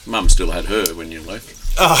 Pardon? Mum still had her when you left.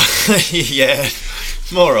 Oh, yeah,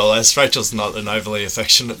 more or less. Rachel's not an overly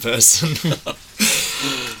affectionate person.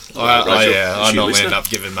 I normally end up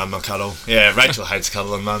giving Mum a cuddle. Yeah, Rachel hates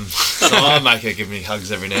cuddling Mum, so I make her give me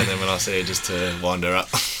hugs every now and then when I see her just to wind her up.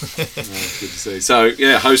 Good to see. So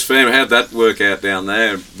yeah, host family. How'd that work out down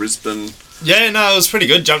there, Brisbane? Yeah, no, it was pretty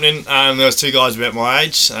good. Jumped in. There was 2 guys about my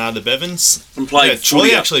age, the Bevans. And played.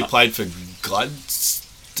 Troy actually played for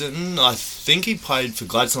Gladstone. I think he played for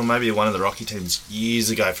Gladstone, maybe one of the Rocky teams years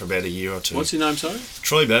ago for about a year or 2. What's his name, sorry?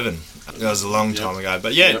 Troy Bevan. That was a long time ago.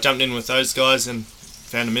 But jumped in with those guys and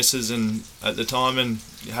found a missus and at the time and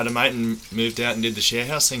had a mate and moved out and did the share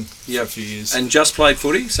house thing for a few years. And just played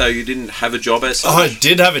footy, so you didn't have a job as such? I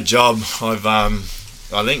did have a job.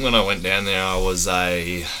 I think when I went down there, I was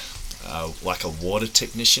a water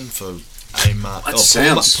technician for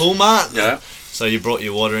Pool Mart. Yeah. So you brought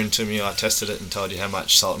your water into me, I tested it and told you how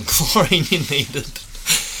much salt and chlorine you needed.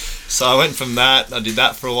 So I went from that, I did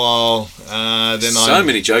that for a while.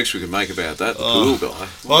 Many jokes we could make about that, the pool guy.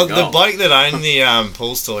 Well, the bloke that owned the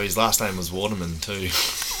pool store, his last name was Waterman too.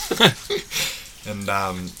 And,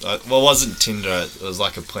 it wasn't Tinder, it was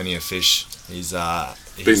like a Plenty of Fish.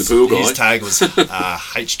 Being the pool guy. His tag was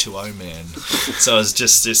H2O man. So it was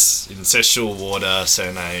just this incestual water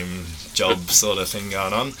surname job sort of thing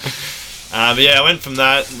going on. But yeah, I went from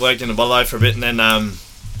that, worked in a bottle for a bit, and then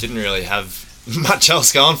didn't really have much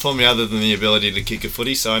else going for me other than the ability to kick a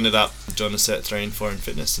footy. So I ended up joining set 3 and 4 in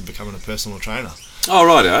fitness and becoming a personal trainer. Oh,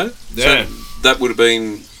 righto. Yeah. So that would have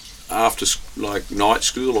been after night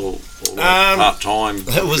school or part time.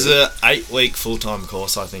 It was a 8-week full time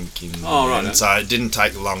course, I think. Right. So it didn't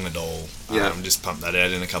take long at all. Yeah. Just pumped that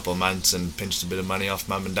out in a couple of months and pinched a bit of money off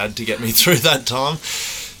Mum and Dad to get me through that time,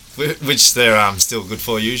 which they're still good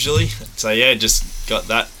for usually. So yeah, just got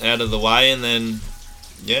that out of the way and then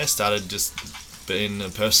started just being a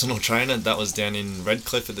personal trainer. That was down in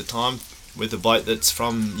Redcliffe at the time with a bloke that's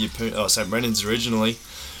from St Brennan's originally.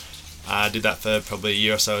 I did that for probably a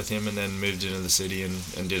year or so with him and then moved into the city and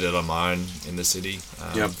did it on my own in the city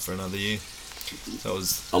for another year. So it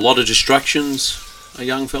was a lot of distractions a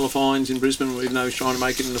young fella finds in Brisbane even though he's trying to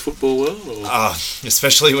make it in the football world? Or?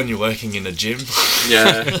 Especially when you're working in a gym.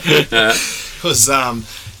 Yeah. It was,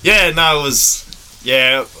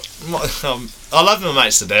 I love my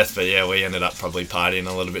mates to death, but yeah, we ended up probably partying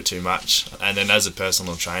a little bit too much. And then as a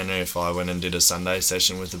personal trainer, if I went and did a Sunday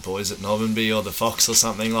session with the boys at Normanby or the Fox or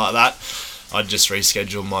something like that, I'd just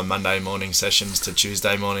reschedule my Monday morning sessions to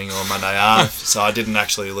Tuesday morning or Monday half. So I didn't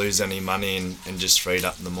actually lose any money and just freed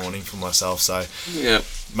up in the morning for myself. So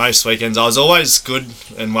most weekends I was always good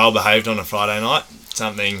and well behaved on a Friday night,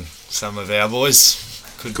 something some of our boys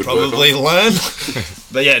could probably learn.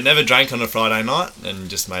 But yeah, never drank on a Friday night and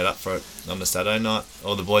just made up for it on the Saturday night.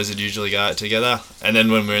 All the boys would usually go out together. And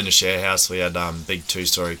then when we were in the share house, we had big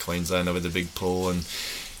 2-story Queenslander with a big pool and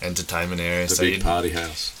entertainment area. The big party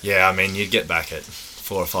house. Yeah, I mean, you'd get back at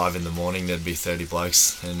 4 or 5 in the morning, there'd be 30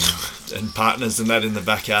 blokes and partners and that in the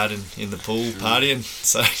backyard and in the pool partying.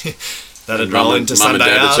 So that'd roll into Sunday Mum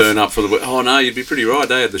and Dad hours. would turn up for the... Oh, no, you'd be pretty right.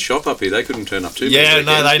 They had the shop up here. They couldn't turn up too much. Yeah,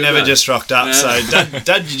 no, they never they? just rocked up. Yeah. So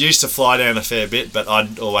Dad used to fly down a fair bit, but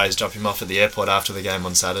I'd always drop him off at the airport after the game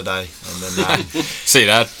on Saturday, and then See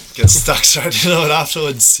Dad. get stuck straight into it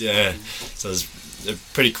afterwards. Yeah, so it was a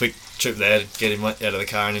pretty quick trip there to get him out of the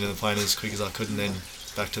car and into the plane as quick as I could, and then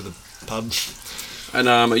back to the pub. And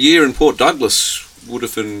a year in Port Douglas would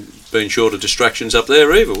have been short of distractions up there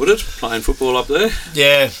either, would it? Playing football up there?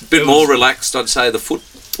 Yeah. Bit more relaxed, I'd say, the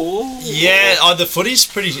football? Yeah, the footy's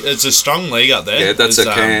it's a strong league up there. Yeah, that's a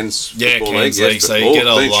Cairns football Cairns league. league. Yes, So but you get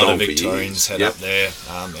a been lot strong of for Victorians years. head Yep. up there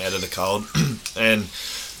out of the cold. And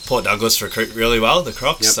Port Douglas recruit really well, the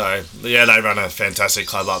Crocs. Yep. So, yeah, they run a fantastic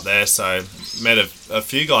club up there. So, met a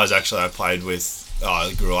few guys actually I played with,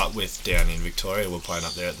 I grew up with down in Victoria, were playing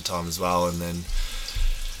up there at the time as well. And then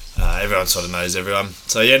everyone sort of knows everyone.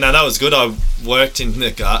 So, yeah, no, that was good. I worked in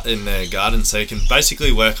the garden, so you can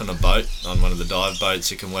basically work on a boat, on one of the dive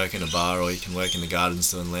boats. You can work in a bar or you can work in the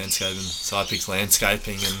gardens doing landscaping. So I picked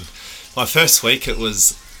landscaping, and my first week it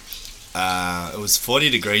was 40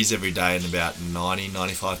 degrees every day and about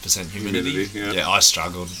 90-95% humidity. Yeah. I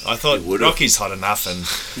struggled. I thought Rocky's hot enough, and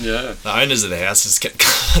Yeah. the owners of the house just kept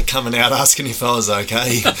coming out asking if I was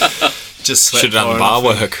okay. Just sweat. Should have done bar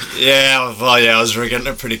work. Yeah, well, yeah, I was regretting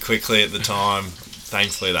it pretty quickly at the time.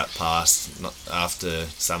 Thankfully, that passed after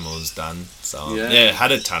summer was done. So, yeah,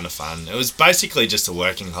 had a ton of fun. It was basically just a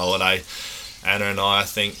working holiday. Anna and I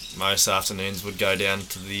think, most afternoons would go down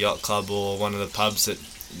to the yacht club or one of the pubs that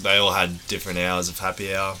they all had different hours of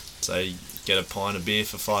happy hour. So you get a pint of beer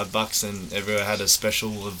for $5, and everywhere had a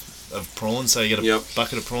special of prawns. So you get a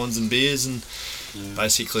bucket of prawns and beers, and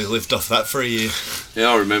basically lived off that for a year. Yeah,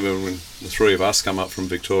 I remember when the three of us come up from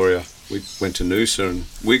Victoria, we went to Noosa and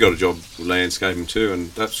we got a job with landscaping too,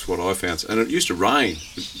 and that's what I found. And it used to rain.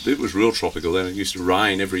 It was real tropical then. It used to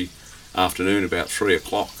rain every afternoon about 3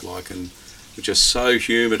 o'clock, and it was just so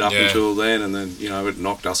humid up until then, and then, it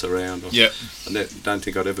knocked us around. Yep. I don't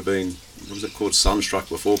think I'd ever been, what was it called, sunstruck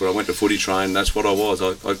before, but I went to footy train, that's what I was.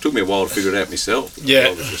 It took me a while to figure it out myself.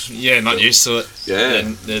 Yeah, not used to it. Yeah.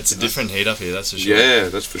 And it's a different heat up here, that's for sure. Yeah,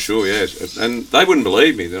 that's for sure, yeah. And they wouldn't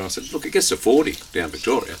believe me. Then I said, look, it gets to 40 down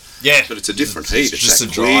Victoria. Yeah. But it's a different heat. It's just that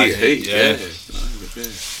a dry clear heat. Yeah.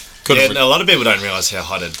 And a lot of people don't realise how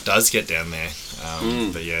hot it does get down there.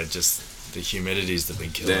 But yeah, just the humidity is the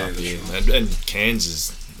big killer up here. Right. And Cairns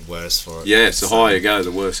is worse for it. Yeah, so the higher you go, the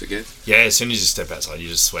worse it gets. Yeah, as soon as you step outside, you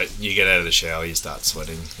just sweat. You get out of the shower, you start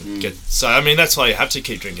sweating. So, I mean, that's why you have to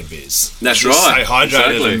keep drinking beers. That's just right. Stay hydrated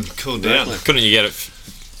Exactly. and cool down. Couldn't you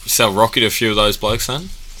sell Rocky to a few of those blokes then?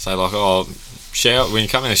 Say like, shower, when you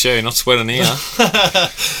come in the shower, you're not sweating here.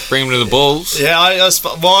 Bring them to the Bulls. Yeah,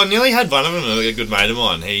 I nearly had one of them, a good mate of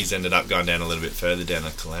mine. He's ended up going down a little bit further down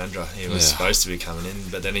at Caloundra. He was supposed to be coming in,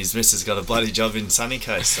 but then his missus got a bloody job in Sunny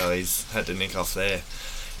Coast, so he's had to nick off there.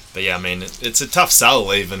 But yeah, I mean, it's a tough sell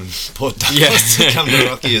leaving Port Douglas to come to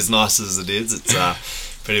Rocky, as nice as it is.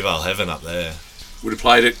 It's pretty well heaven up there. Would have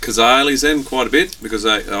played at Kazali's then quite a bit, because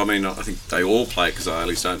I think they all play at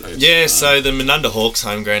Kazali's, don't they? Yeah, so the Menunda Hawks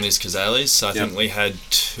home ground is Kazali's, so I think we had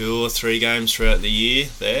 2 or 3 games throughout the year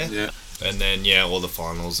there. Yeah. And then, all the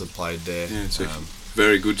finals are played there. Yeah, it's a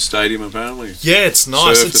very good stadium, apparently. Yeah, it's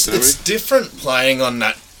nice. Surf It's different playing on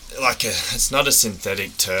that, it's not a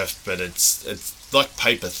synthetic turf, but it's like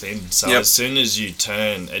paper thin. So as soon as you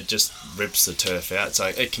turn, it just rips the turf out. So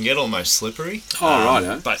it can get almost slippery.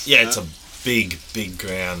 Right. But it's a big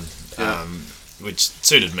ground, which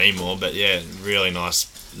suited me more. But really nice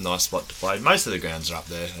spot to play. Most of the grounds are up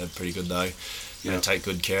there. They're pretty good though. They take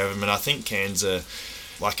good care of them, and I think Cairns are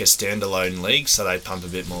like a standalone league, so they pump a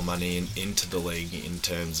bit more money into the league in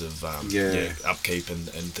terms of upkeep and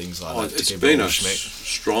things like that. It's been a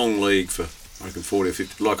strong league for I reckon 40 or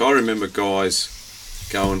 50. Like, I remember guys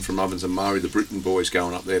going from Ovens and Murray, the Britain boys,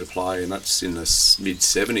 going up there to play, and that's in the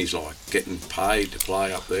mid-70s, like, getting paid to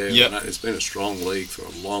play up there. Yep. It's been a strong league for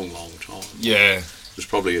a long time. Yeah. It was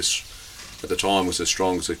probably, at the time, was as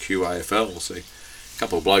strong as the QAFL. See, a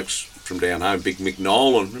couple of blokes from down home, big Mick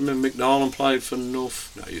Nolan. Remember Mick Nolan played for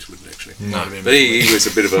North? No, you wouldn't actually. No. But he was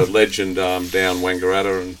a bit of a legend down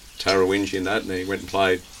Wangaratta and Tarrawingi and that, and he went and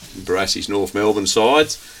played in Barassi's North Melbourne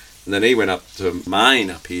sides. And then he went up to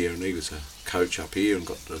Maine up here, and he was a coach up here and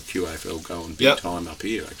got the QAFL going big time up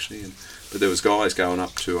here actually. But there was guys going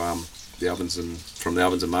up to the Ovens from the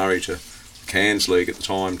Ovens and Murray to the Cairns League at the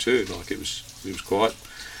time too. Like, it was quite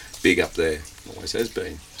big up there, always has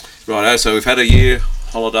been. Right, so we've had a year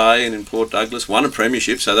holiday and in Port Douglas, won a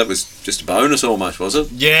premiership, so that was just a bonus almost, was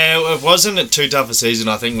it? Yeah, it wasn't too tough a season.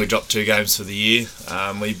 I think we dropped 2 games for the year.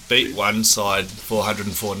 We beat one side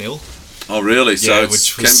 404-0. Oh, really? So Yeah,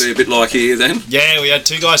 it can be a bit like here then? Yeah, we had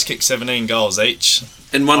 2 guys kick 17 goals each.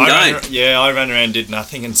 In one game? I ran around, did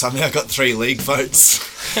nothing, and somehow got 3 league votes.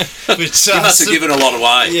 Which You must have given a lot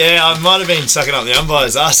away. Yeah, I might have been sucking up the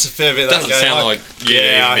umpire's ass a fair bit that Doesn't game. sound like you'd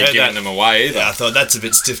I be heard giving that. them away either. Yeah, I thought that's a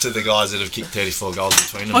bit stiff to the guys that have kicked 34 goals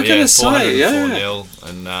between them. I was going to say, yeah. 404-0,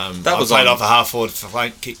 and That I was played on- off a half forward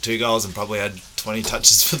flank, kicked 2 goals, and probably had 20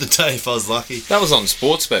 touches for the day if I was lucky. That was on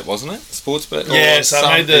Sportsbet, wasn't it? Sportsbet? Yeah, so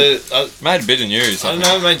I made made a bit of news. I don't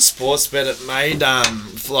know, it made Sportsbet, it made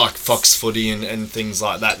like Fox Footy and things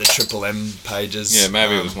like that, the Triple M pages. Yeah,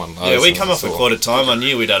 maybe it was one of those. Yeah, we come I off a saw. quarter time. I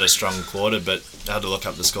knew we'd had a strong quarter, but I had to look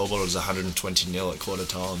up the scoreboard. It was 120-0 at quarter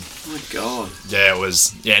time. Oh, my God. Yeah, it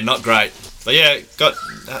was not great. But yeah,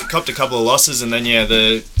 copped a couple of losses, and then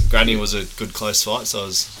the granny was a good close fight, so it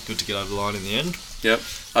was good to get over the line in the end. Yep.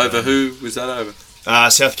 Over who was that over?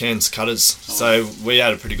 South Cairns Cutters. So we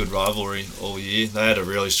had a pretty good rivalry all year. They had a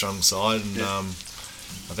really strong side, and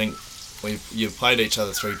I think you played each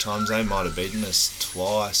other 3 times. They might have beaten us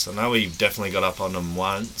twice. I know we definitely got up on them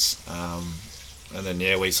once, and then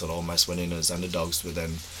we sort of almost went in as underdogs, but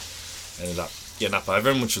then ended up getting up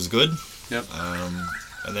over them, which was good. Yep.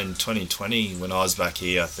 And then 2020, when I was back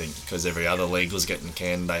here, I think because every other league was getting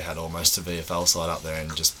canned, they had almost a VFL side up there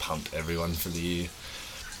and just pumped everyone for the year.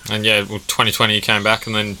 And 2020 you came back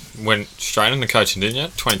and then went straight into coaching, didn't you?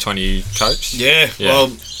 2020 you coached? Yeah.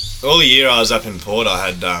 Well, all the year I was up in Port, I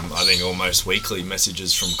had, I think, almost weekly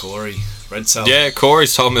messages from Corey Redsell. Yeah,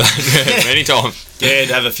 Corey's told me that many times. Yeah,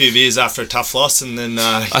 to have a few beers after a tough loss, and then...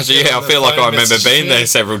 Actually, I feel like I remember being there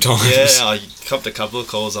several times. Yeah, I copped a couple of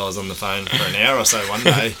calls. I was on the phone for an hour or so one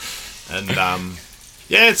day. And,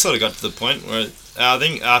 it sort of got to the point where... I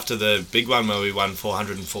think after the big one where we won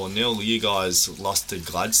 404-0, you guys lost to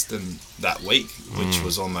Gladstone that week, which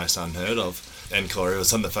was almost unheard of. And Corey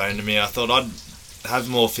was on the phone to me. I thought I'd have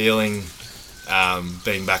more feeling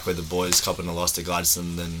being back with the boys, copping a loss to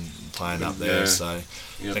Gladstone than playing up there. Yeah. So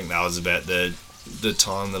I think that was about the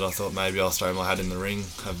time that I thought maybe I'll throw my hat in the ring,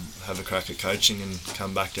 have a crack at coaching, and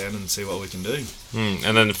come back down and see what we can do.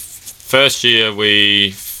 And then the first year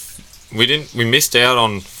we missed out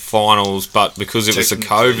on finals, but because it was a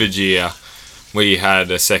COVID year, we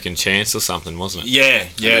had a second chance or something, wasn't it?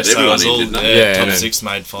 Yeah. So it was all top 6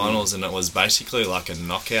 made finals, and it was basically like a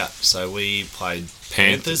knockout. So we played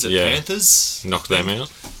Panthers at Panthers. Knocked them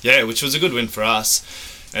out. Yeah, which was a good win for us.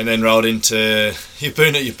 And then rolled into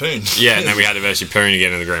Yeppoon at Yeppoon. Yeah, and then we had to versus Yeppoon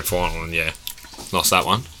again in the grand final, and lost that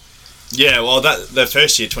one. Yeah, well, the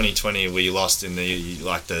first year, 2020, we lost in the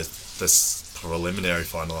preliminary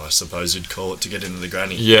final, I suppose you'd call it, to get into the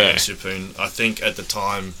granny. Yeah. Yeppoon. I think at the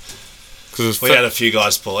time because we had a few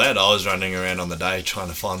guys pull out. I was running around on the day trying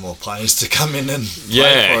to find more players to come in and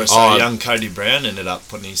play for us. So young Cody Brown ended up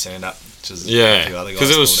putting his hand up, which is a few other guys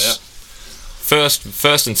because it was pulled out.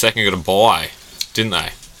 first and second got a bye, didn't they?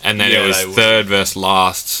 And then it was third versus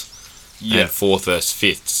last, and fourth versus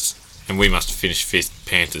fifth, and we must have finished fifth,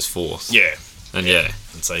 Panthers fourth. Yeah. And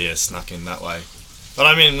And so snuck in that way. But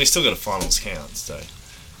I mean, we still got a finals count, so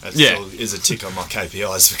that still is a tick on my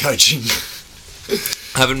KPIs for coaching.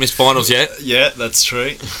 Haven't missed finals yet. Yeah, that's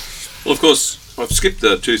true. Well, of course, I've skipped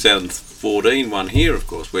the 2014 one here, of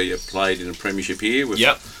course, where you played in a premiership here with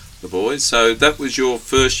the boys. So that was your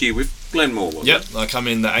first year with Glenmore, wasn't it? I come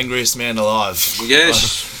in the angriest man alive.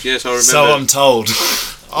 Yes, I remember. So I'm told.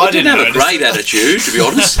 I didn't have a great attitude, to be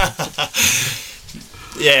honest.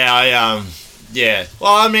 Yeah.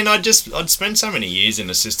 Well, I mean, I'd spent so many years in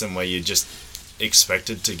a system where you just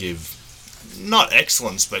expected to give, not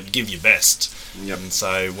excellence, but give your best. Yep. And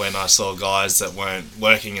so when I saw guys that weren't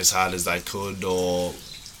working as hard as they could, or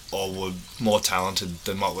were more talented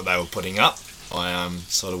than what they were putting up, I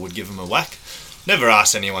sort of would give them a whack. Never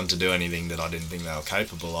asked anyone to do anything that I didn't think they were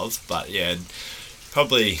capable of, but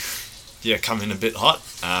probably come in a bit hot.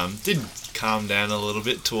 Did calm down a little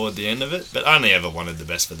bit toward the end of it, but only ever wanted the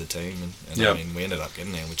best for the team, and I mean, we ended up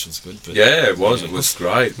getting there, which was good. But it was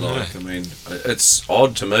great. I mean, it's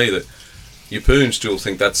odd to me that Yeppoon still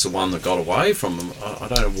think that's the one that got away from them. I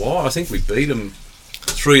don't know why. I think we beat them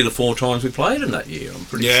 3 of the 4 times we played them that year. I'm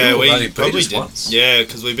pretty sure we probably beat us once. Yeah,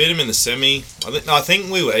 because we beat them in the semi. I think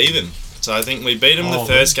we were even. So I think we beat them the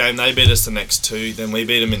first game. They beat us the next 2. Then we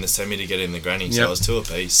beat them in the semi to get in the granny. So it was 2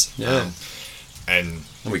 apiece. Yeah. And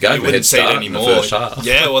we gave wouldn't see it anymore. In the first half.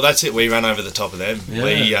 Yeah, well, that's it. We ran over the top of them. Yeah.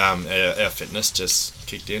 We our fitness just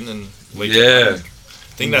kicked in, and we I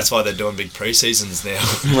think that's why they're doing big pre-seasons now.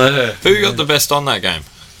 Who got the best on that game?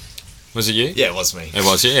 Was it you? Yeah, it was me. It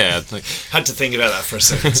was, yeah. Had to think about that for a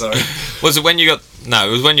second, sorry. Was it when you got... No,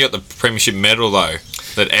 it was when you got the premiership medal, though,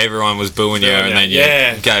 that everyone was booing you, and then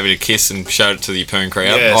you gave it a kiss and showed it to the Yeppoon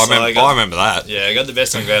crowd. Yeah, I remember that. Yeah, I got the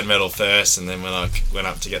best on ground medal first, and then when I went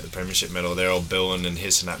up to get the premiership medal, they're all booing and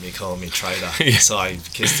hissing at me, calling me traitor. Yeah. So I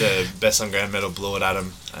kissed the best on ground medal, blew it at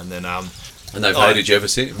them, and then... And they've hated you ever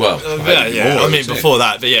since? Well, before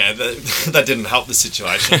that, but yeah, that didn't help the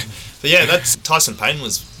situation. But yeah, that's Tyson Payne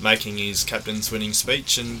was making his captain's winning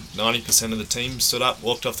speech, and 90% of the team stood up,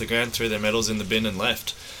 walked off the ground, threw their medals in the bin, and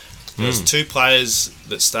left. There was 2 players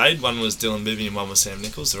that stayed. One was Dylan Bibby and one was Sam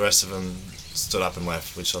Nichols. The rest of them stood up and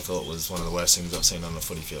left, which I thought was one of the worst things I've seen on a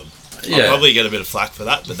footy field. Yeah. I'll probably get a bit of flack for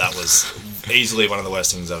that, but that was easily one of the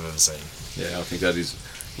worst things I've ever seen. Yeah, I think that is...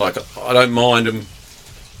 Like, I don't mind them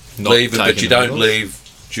leaving, but you don't leave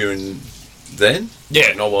during then.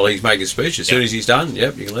 Yeah. Not while he's making a speech. As soon as he's done,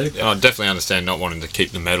 you can leave. I definitely understand not wanting to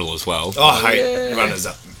keep the medal as well. Oh, I hate runners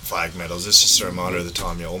up flag medals. It's just a reminder of the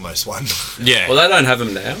time you almost won. Yeah. Well, they don't have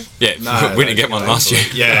them now. Yeah, No, we didn't get one last year.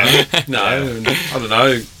 Yeah. No, I don't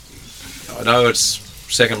know. I know it's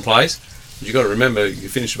second place, but you got to remember you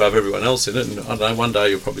finished above everyone else in it, and I don't know, one day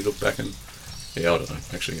you'll probably look back and I don't know,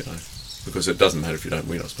 actually, because it doesn't matter if you don't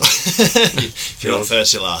win, I suppose. If you're not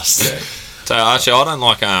first, you're last. Yeah. So actually, I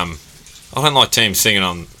don't like teams singing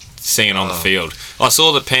on the field. I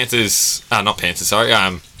saw the Panthers, not Panthers, sorry.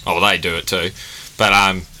 They do it too, but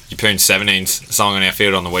Yeppoon 17's song on our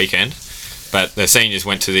field on the weekend, but the seniors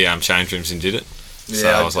went to the change rooms and did it. Yeah, So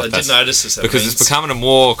I was like, I did notice this because it's becoming a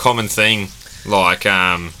more common thing. Like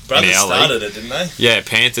Brothers in our started league. it, didn't they? Yeah,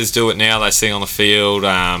 Panthers do it now. They sing on the field.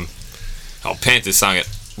 Panthers sung it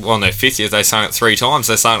on their 50th. They sung it 3 times.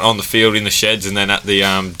 They sung it on the field, in the sheds, and then at the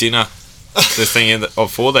dinner, the thing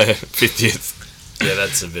for their 50th. Yeah,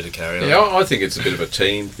 that's a bit of carry on. Yeah, I think it's a bit of a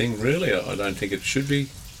team thing, really. I don't think it should be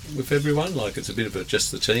with everyone. Like, it's a bit of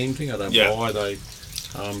just the team thing. I don't know why they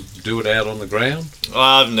do it out on the ground.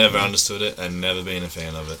 I've never understood it and never been a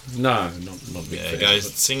fan of it. No, not a big fan. Go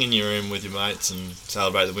sing in your room with your mates and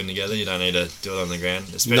celebrate the win together. You don't need to do it on the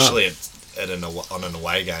ground, especially on an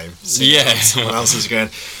away game. Yeah, on someone else's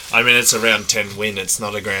ground. I mean, it's a round 10 win. It's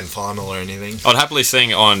not a grand final or anything. I'll happily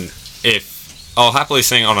sing on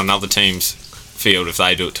another team's field if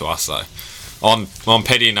they do it to us, though. I'm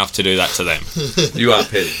petty enough to do that to them. You are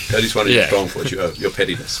petty. That is one of your strong points. Your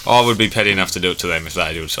pettiness. I would be petty enough to do it to them if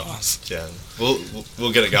they do it to us. Yeah,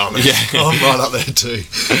 we'll get it going. Yeah. I'm right up there too.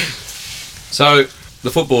 So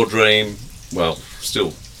the football dream, well,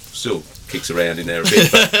 still kicks around in there a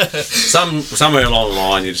bit. But somewhere along the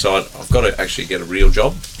line, you decide I've got to actually get a real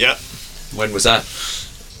job. Yep. When was that?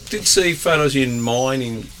 Did see photos in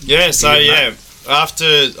mining. Yeah. So after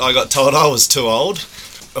I got told I was too old,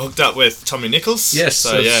 I hooked up with Tommy Nichols. Yes,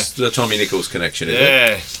 so the Tommy Nichols connection, isn't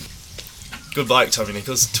it? Good bloke, Tommy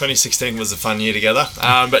Nichols. 2016 was a fun year together.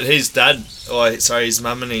 But his his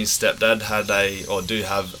mum and his stepdad do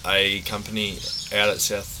have a company out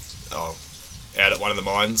at one of the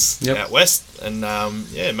mines out west, and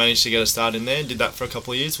managed to get a start in there. Did that for a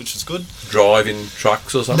couple of years, which was good. Driving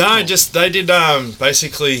trucks or something? No, just they did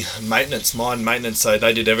basically mine maintenance. So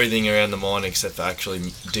they did everything around the mine except for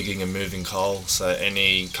actually digging and moving coal. So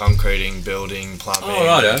any concreting, building, plumbing,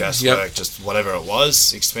 gas work, just whatever it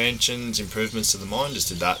was, expansions, improvements to the mine, just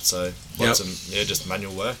did that. So lots of just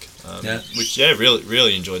manual work. Which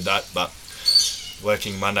really enjoyed that. But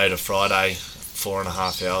working Monday to Friday,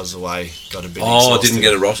 4.5 hours away, got a bit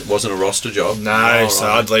exhausting. Wasn't a roster job? No,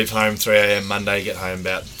 I'd leave home 3 a.m. Monday, get home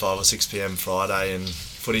about 5 or 6 p.m. Friday, and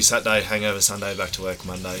footy Saturday, hangover Sunday, back to work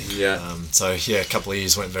Monday. Yeah. A couple of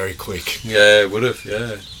years went very quick. Yeah, it would have,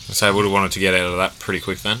 yeah. So I would have wanted to get out of that pretty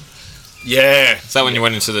quick then? Yeah. Is that when you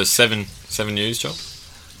went into the 7 News job?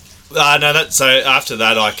 So after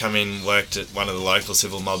that I come in, worked at one of the local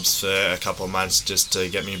civil mobs for a couple of months just to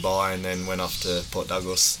get me by, and then went off to Port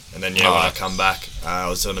Douglas, and then when I come back I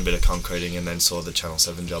was doing a bit of concreting and then saw the Channel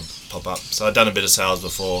 7 job pop up. So I'd done a bit of sales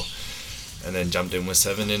before and then jumped in with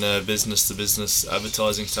 7 in a business-to-business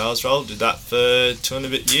advertising sales role. Did that for 2 and a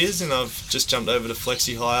bit years, and I've just jumped over to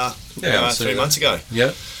Flexi Hire 3 months ago.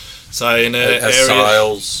 Yeah. So in an area,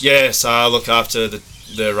 sales. Yeah, so I look after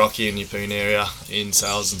the Rocky and Yeppoon area in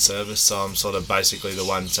sales and service, so I'm sort of basically the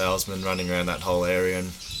one salesman running around that whole area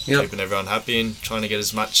and keeping everyone happy and trying to get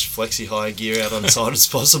as much Flexi Hire gear out on site as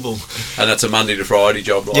possible. And that's a Monday to Friday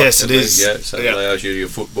job, like? Yes, it is. Yeah, so it allows you to do your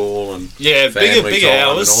football and bigger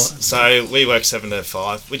hours. So we work 7 to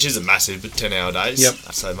 5, which isn't massive, but 10-hour days.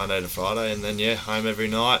 Yep. So Monday to Friday, and then home every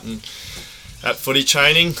night, and at footy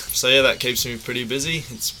training. So yeah, that keeps me pretty busy.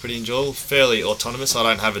 It's pretty enjoyable, fairly autonomous. I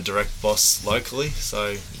don't have a direct boss locally,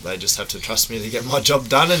 so they just have to trust me to get my job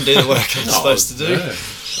done and do the work I'm supposed to do. Yeah.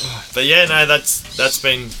 But yeah, no, that's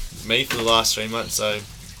been me for the last 3 months. So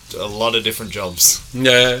a lot of different jobs.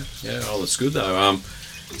 Yeah. Oh, that's good though.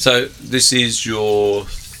 So this is your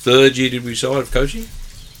 3rd year, did we say, of coaching?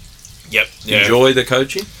 Yep. Yeah. Enjoy the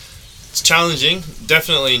coaching? It's challenging.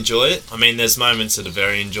 Definitely enjoy it. I mean, there's moments that are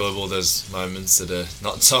very enjoyable. There's moments that are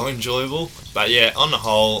not so enjoyable. But yeah, on the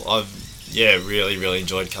whole, I've really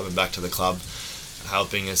enjoyed coming back to the club,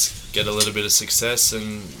 helping us get a little bit of success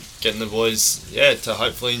and getting the boys, to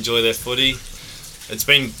hopefully enjoy their footy. It's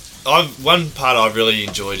been one part I've really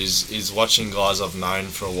enjoyed is watching guys I've known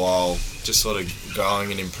for a while just sort of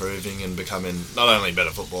growing and improving and becoming not only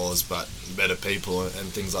better footballers but better people and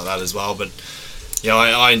things like that as well. But yeah,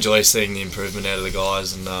 I enjoy seeing the improvement out of the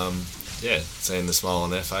guys and seeing the smile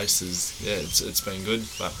on their faces. Yeah, it's been good,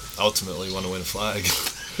 but ultimately want to win a flag.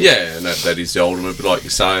 Yeah, and that is the ultimate. But like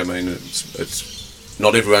you say, I mean, it's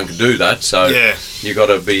not everyone can do that. So you got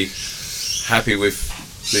to be happy with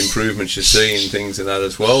the improvements you see and things in that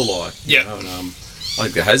as well. Like, yeah, and, I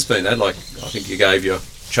think there has been that. Like, I think you gave your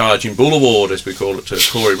charging bull award, as we call it, to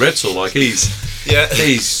Corey Retzel. Like, he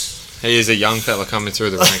is a young fella coming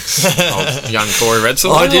through the ranks. Young Corey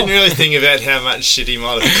Retzel. I didn't really think about how much shit he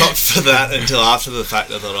might have got for that until after the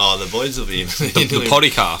fact. I thought, the boys will be in the potty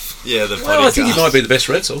calf. Yeah, the potty calf. I think he might be the best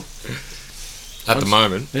Retzel at the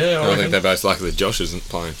moment. Yeah, I think they're both lucky that Josh isn't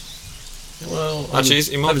playing. Well, actually,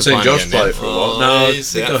 he might I haven't be seen playing Josh again play now. for a while. No, I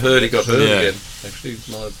think I heard he got hurt Yeah. again. Actually,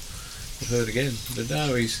 he might have got hurt again. But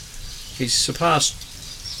no, he's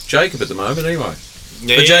surpassed Jacob at the moment anyway.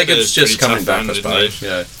 Yeah, but Jacob's had a just pretty coming tough back, run, I didn't suppose. he?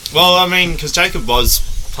 Yeah. Well, I mean, because Jacob was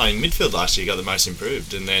playing midfield last year, got the most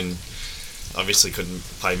improved, and then obviously couldn't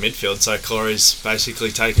play midfield, so Corey's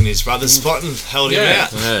basically taken his brother's spot and held him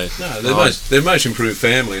out. Yeah. No, they're most improved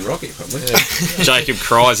family in Rocky, probably. Yeah. Jacob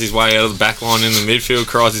cries his way out of the back line in the midfield,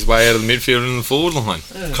 cries his way out of the midfield in the forward line.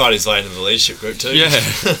 Yeah. Cried his way into the leadership group too. Yeah.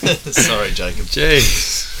 Sorry, Jacob.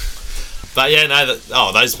 Jeez. But yeah,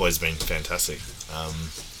 those boys have been fantastic.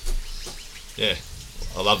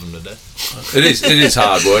 I love them to death. It is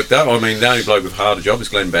hard work though. I mean, the only bloke with a harder job is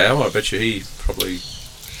Glenn Bauer. I bet you he probably...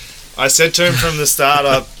 I said to him from the start,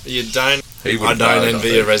 I don't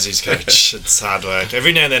envy a Resi's coach. It's hard work.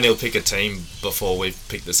 Every now and then he'll pick a team before we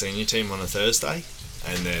pick the senior team on a Thursday,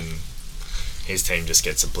 and then his team just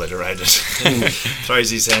gets obliterated. Throws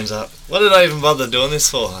his hands up. What did I even bother doing this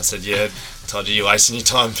for? I said, Todd, you're wasting your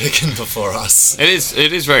time picking before us. It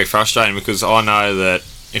is very frustrating because I know that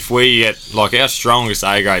if we get, like, our strongest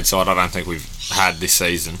A-grade side, I don't think we've had this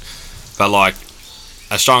season, but like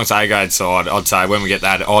our strongest A-grade side, I'd say when we get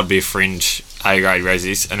that, I'd be a fringe A-grade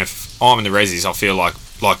Resis, and if I'm in the Resis, I feel like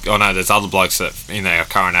I know there's other blokes that in our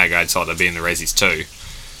current A-grade side that be in the Resis too,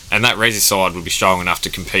 and that Resis side would be strong enough to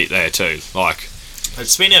compete there too. Like,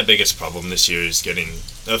 it's been our biggest problem this year is getting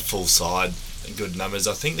a full side, good numbers.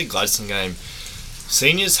 I think the Gladstone game,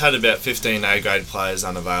 seniors had about 15 A-grade players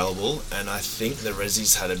unavailable, and I think the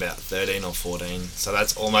Resis had about 13 or 14. So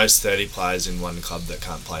that's almost 30 players in one club that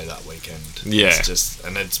can't play that weekend. Yeah.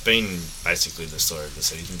 It's been basically the story of the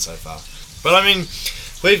season so far. But I mean,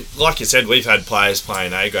 like you said, we've had players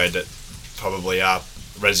playing A-grade that probably are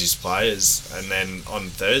Resis players, and then on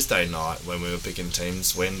Thursday night when we were picking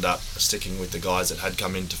teams, we ended up sticking with the guys that had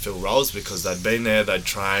come in to fill roles because they'd been there, they'd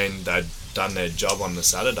trained, they'd done their job on the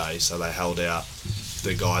Saturday, so they held out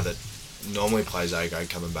the guy that normally plays A-grade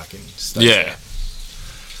coming back in. Yeah. Out.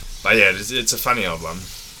 But yeah, it's a funny old one.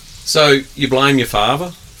 So you blame your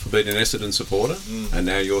father for being an Essendon supporter, and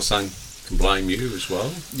now your son can blame you as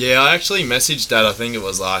well? Yeah, I actually messaged Dad, I think it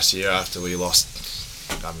was last year after we lost,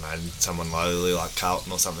 I don't know, someone lowly like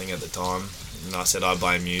Carlton or something at the time. And I said, I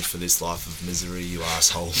blame you for this life of misery, you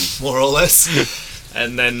asshole, more or less.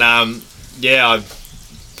 And then,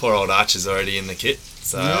 poor old Archer's already in the kit.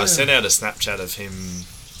 So I sent out a Snapchat of him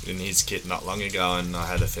in his kit not long ago, and I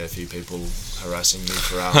had a fair few people harassing me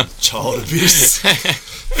for child abuse,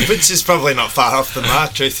 which is probably not far off the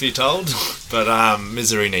mark, truth be told. But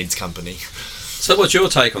misery needs company. So what's your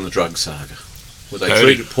take on the drug saga? Were they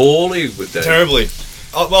treated poorly? Terribly.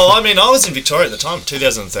 Oh, well, I mean, I was in Victoria at the time,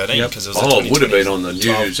 2013, because it was it would have been on the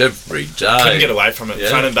news every day. Couldn't get away from it. Yeah.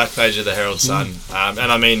 Front and back page of the Herald Sun.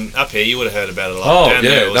 And I mean, up here, you would have heard about it a lot. Oh, Down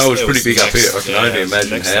there, it was pretty big up here. I can only imagine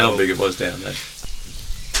next how level. big it was down there.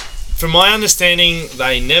 from my understanding,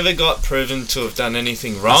 they never got proven to have done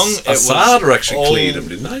anything wrong. Asada actually cleared them,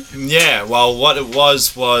 didn't they? Yeah, well, what it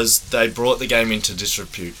was they brought the game into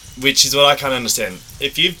disrepute, which is what I can't understand.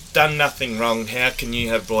 If you've done nothing wrong, how can you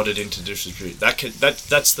have brought it into disrepute?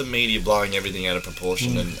 That's the media blowing everything out of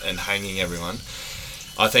proportion and hanging everyone.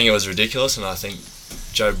 I think it was ridiculous, and I think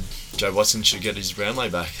Joe Watson should get his Brownlow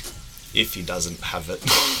back if he doesn't have it,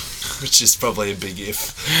 which is probably a big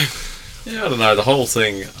if. Yeah, I don't know. The whole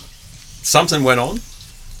thing, something went on,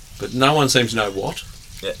 but no one seems to know what.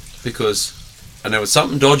 Yeah. And there was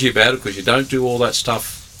something dodgy about it because you don't do all that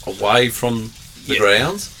stuff away from the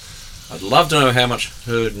grounds. I'd love to know how much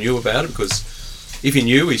Hurd knew about it, because if he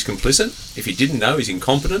knew, he's complicit. If he didn't know, he's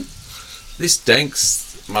incompetent. This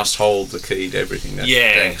Danks must hold the key to everything. That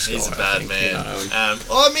Danks he's guy, a bad man. You know.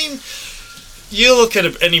 I mean, you look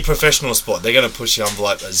at any professional sport, they're going to push the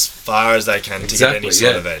envelope as far as they can to get any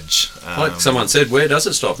sort of edge. Like someone said, where does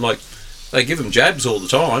it stop? Like, they give them jabs all the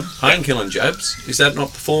time, painkilling jabs. Is that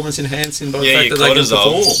not performance enhancing by the fact that they can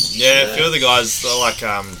perform? Yeah, a few of the guys, like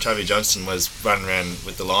Travis Johnston was running around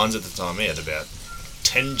with the Lions at the time. He had about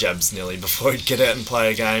 10 jabs nearly before he'd get out and play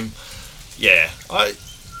a game. Yeah, I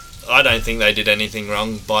don't think they did anything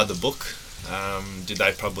wrong by the book. Did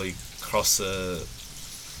they probably cross a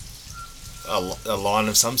line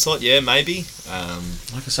of some sort? Yeah, maybe.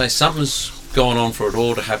 Like I say, something's gone on for it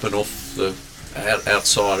all to happen off the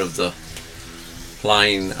outside of the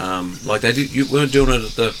plane. Like you weren't doing it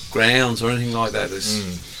at the grounds or anything like that.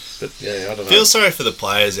 But yeah, I don't know. Feel sorry for the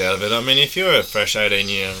players out of it. I mean, if you're a fresh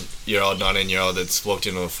 18-year-old, 19-year-old that's walked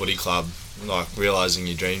into a footy club, like realising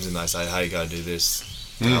your dreams, and they say, "Hey, go do this."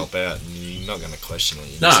 Help out, and you're not going to question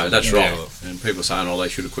it. No, that's right. And people are saying, "Oh, they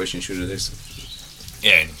should have questioned, should have this."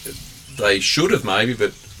 Yeah, they should have maybe,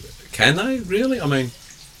 but can they really? I mean,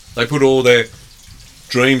 they put all their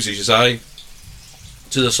dreams, as you say,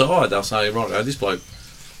 to the side. They'll say, "Right, this bloke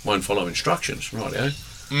won't follow instructions." Right,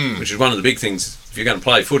 which is one of the big things. If you're going to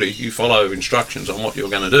play footy, you follow instructions on what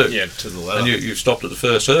you're going to do. Yeah, to the letter. And you've stopped at the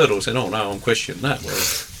first hurdle and said, "Oh no, I'm questioning that."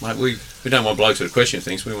 Well, mate, we don't want blokes that question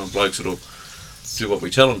things. We want blokes that'll do what we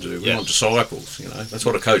tell them to do. We want disciples, you know. That's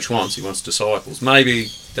what a coach wants. He wants disciples. Maybe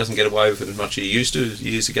he doesn't get away with it as much as he used to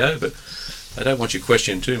years ago, but they don't want you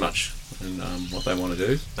questioning too much in what they want to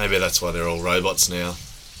do. Maybe that's why they're all robots now.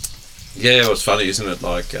 Yeah, well, it's funny, isn't it?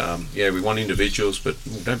 Like, we want individuals, but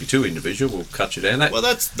don't be too individual. We'll cut you down.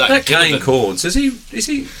 That Kane Corns, he used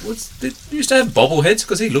to have bobbleheads?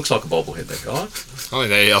 Because he looks like a bobblehead, that guy.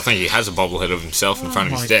 I think he has a bobblehead of himself in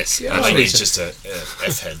front of his desk. I think he's just a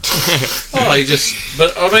F-head.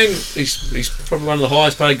 But I mean, he's probably one of the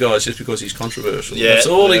highest paid guys just because he's controversial. Yeah, that's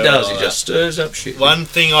all he does. He just stirs up shit. One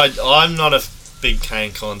thing, I'm not a big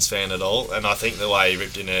Kane Corns fan at all, and I think the way he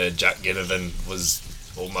ripped into Jack Ginnivan was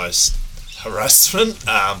almost harassment,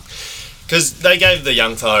 because they gave the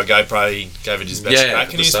young fella a GoPro. He gave it his best crack,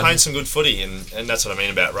 and he was playing some good footy, and that's what I mean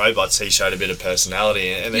about robots. He showed a bit of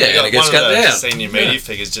personality, and then you got one of the senior media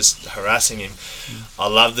figures just harassing him. I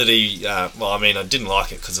love that he I didn't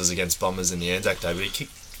like it because it was against Bombers in the Anzac Day, but he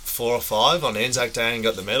kicked 4 or 5 on Anzac Day and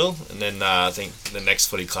got the medal, and then I think the next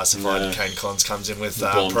footy classified, Kane Cons comes in with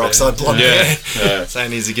peroxide blonde hair,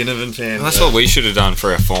 saying he's a Ginnivan fan. Well, that's what we should have done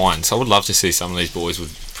for our fines. I would love to see some of these boys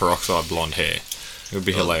with peroxide blonde hair. It would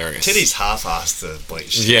be hilarious. Teddy's half-assed the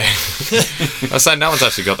bleach. Yeah. I say no one's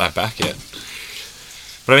actually got that back yet.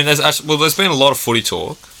 But I mean, there's been a lot of footy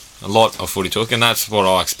talk, and that's what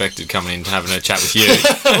I expected coming in, having a chat with you.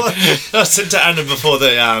 I said to Anna before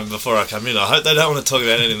I come in, I hope they don't want to talk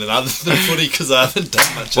about anything other than footy, because I haven't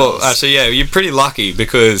done much else. Well, actually, yeah, you're pretty lucky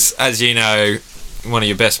because, as you know, one of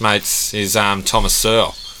your best mates is Thomas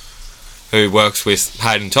Searle, who works with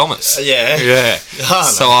Hayden Thomas. Yeah. Oh,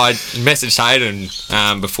 so I messaged Hayden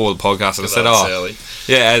before the podcast, and I said,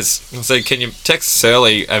 I said, can you text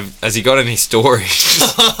Surly, has he got any stories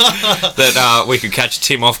that we could catch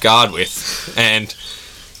Tim off guard with? And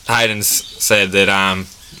Hayden's said that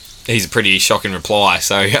he's a pretty shocking reply,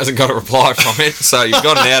 so he hasn't got a reply from it, so you've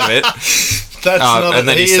gotten out of it.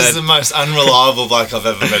 He is the most unreliable bloke I've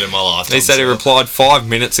ever met in my life. He said he replied 5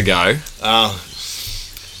 minutes ago.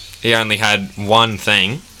 He only had one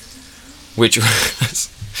thing, which was...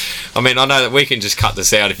 I mean, I know that we can just cut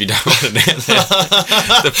this out if you don't want it out there.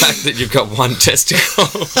 The fact that you've got one testicle.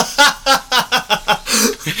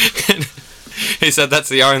 He said that's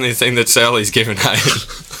the only thing that Surly's given Hayden.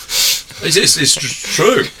 It's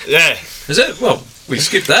true. Yeah. Is it? Well, we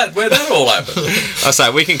skipped that. Where'd that all happen? I say,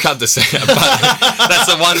 we can cut this out, but that's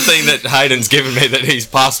the one thing that Hayden's given me that he's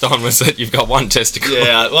passed on, was that you've got one testicle.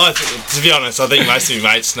 Yeah, well, to be honest, I think most of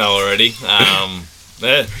my mates know already.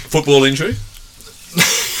 Football injury?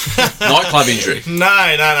 Nightclub injury.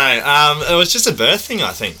 No. It was just a birth thing,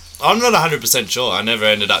 I think. I'm not 100% sure. I never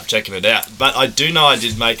ended up checking it out. But I do know I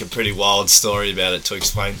did make a pretty wild story about it to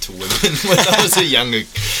explain to women when I was a younger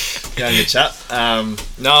chap.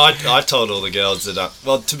 No, I told all the girls that...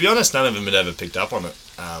 well, to be honest, none of them had ever picked up on it.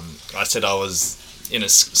 I said I was in a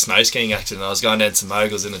snow skiing accident. I was going down some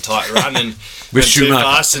moguls in a tight run and went too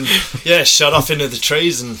fast and shot off into the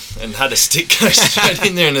trees and had a stick go straight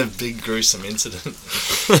in there in a big gruesome incident.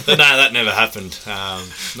 But no, that never happened.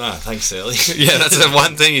 No, thanks, Early. Yeah, that's the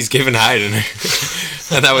one thing he's given Hayden.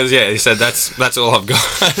 And that was, he said, that's all I've got.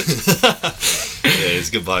 Yeah, he's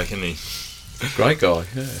a good bloke, isn't he? Great guy,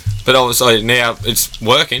 yeah. But obviously now it's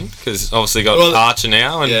working because obviously got Archer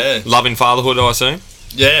now and loving fatherhood, I assume.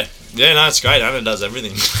 Yeah, no, it's great. Anna does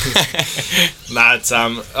everything. No, it's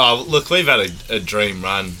look, we've had a dream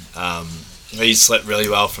run. He's slept really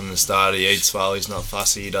well from the start. He eats well. He's not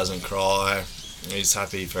fussy. He doesn't cry. He's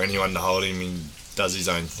happy for anyone to hold him. He does his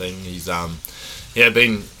own thing. He's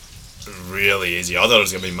been really easy. I thought it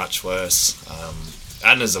was going to be much worse.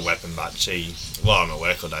 Anna's a weapon, but I'm at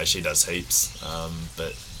work all day. She does heaps.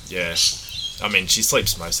 But yeah. I mean, she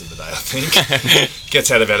sleeps most of the day, I think.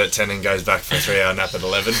 Gets out of bed at 10 and goes back for a 3-hour nap at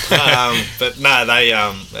 11. But no,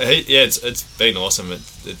 it's been awesome.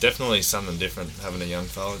 It's definitely something different having a young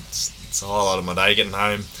fella. It's a whole lot of my day getting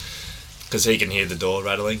home because he can hear the door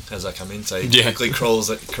rattling as I come in. So he quickly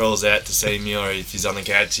crawls out to see me, or if he's on the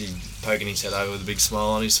couch, he's poking his head over with a big smile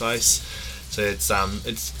on his face. So it's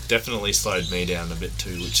definitely slowed me down a bit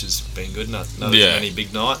too, which has been good. Not as many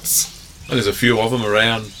big nights. And there's a few of them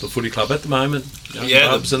around the footy club at the moment,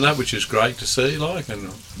 clubs and that, which is great to see. They'll all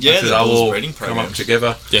come up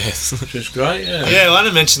together. Yes, which is great. Yeah, I wanted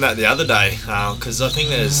to mention that the other day because I think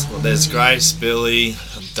there's Grace, Billy,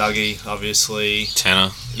 Dougie, obviously.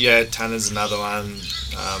 Tanner. Yeah, Tanner's another one.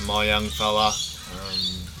 My young fella.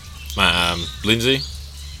 Lindsay.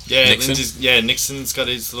 Yeah, Nixon. Nixon's got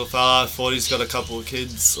his little fella. 40's got a couple of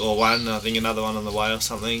kids, or one. I think another one on the way or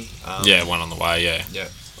something. One on the way. Yeah.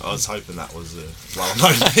 I was hoping that was a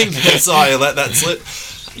well-known thing, so I let that slip.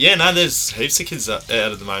 Yeah, no, there's heaps of kids out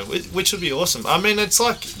at the moment, which would be awesome. I mean, it's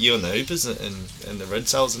like you and the Hoopers and the Red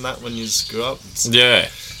Cells and that when you grew up. Yeah,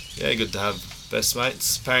 good to have best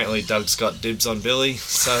mates. Apparently, Doug's got dibs on Billy,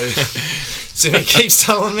 so he keeps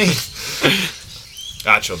telling me.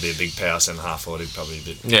 Archer will be a big power centre half forward, probably a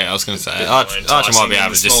bit. Yeah, I was going to say Archer might be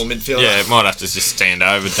able to just midfielder. Yeah, might have to just stand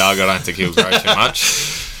over Doug. I don't think he'll grow too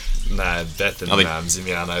much. No, Beth and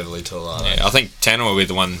Zimmy aren't overly tall, are they? Yeah, I think Tanner will be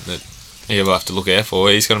the one that he'll have to look out for.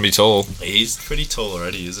 He's going to be tall. He's pretty tall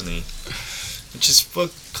already, isn't he? Which is,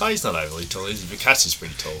 Clay's not overly tall, is he? But Cassie's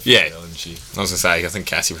pretty tall for her, isn't she? I was going to say, I think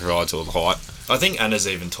Cassie provides all the height. I think Anna's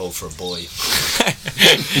even tall for a boy.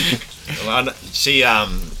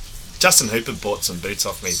 Justin Hooper bought some boots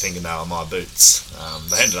off me thinking they were my boots.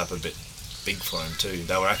 They ended up a bit big for him too.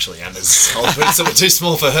 They were actually Anna's old boots that were too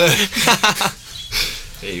small for her.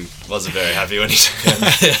 He wasn't very happy when he took them.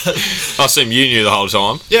 I assume you knew the whole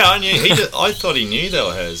time. Yeah, I knew. I thought he knew they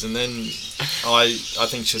were hers, and then I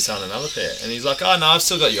think she was selling another pair, and he's like, "Oh no, I've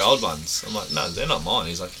still got your old ones." I'm like, "No, they're not mine."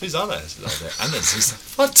 He's like, "Whose are they?" He's like, "They're Anna's." He's like,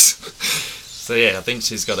 "What?" So yeah, I think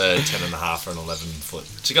she's got a 10.5 or an 11 foot.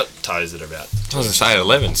 She got toes that are about. I was going to say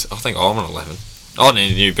 11s. I think I'm an 11. I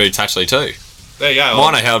need new boots actually too. There you go.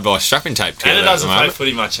 Mine are held by strapping tape together. Anna doesn't play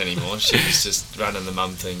footy much anymore. She's just running the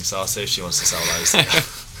mum thing, so I'll see if she wants to sell those.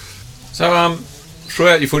 So,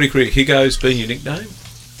 throughout your footy career, Higo's been your nickname?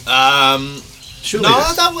 Surely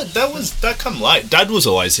that come late. Dad was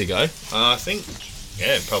always Higo. I think,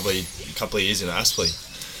 probably a couple of years in Aspley.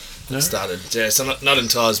 No? Started, so not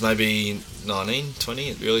until I was maybe 19, 20,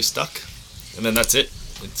 it really stuck. And then that's it.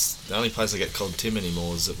 It's the only place I get called Tim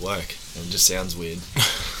anymore is at work. And it just sounds weird.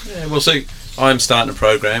 Yeah, well, see, I'm starting a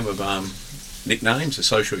program of nicknames, a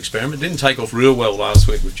social experiment. Didn't take off real well last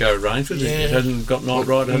week with Jared Rainford. Yeah. It hasn't gotten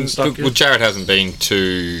right, it hasn't stuck yet. Well, Jared hasn't been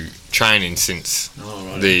to training since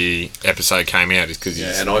the episode came out, because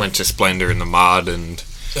he went to Splendour in the mud. And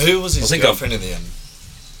who was his girlfriend in the end?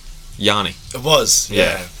 Yanni. It was,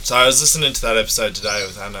 yeah. So I was listening to that episode today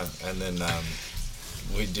with Anna, and then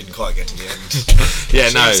we didn't quite get to the end. Yeah,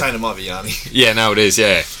 she was saying it might be Yanni. Yeah, no, it is.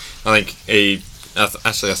 Yeah, I think I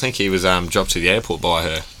think he was dropped to the airport by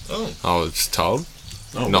her. Oh, I was told,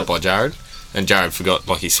 not by Jared. And Jared forgot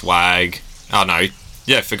his swag. Oh no,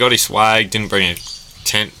 forgot his swag. Didn't bring a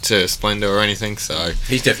tent to Splendour or anything. So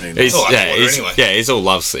he's definitely he's all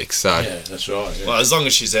lovesick. So yeah, that's right. Yeah. Well, as long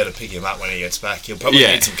as she's there to pick him up when he gets back, he'll probably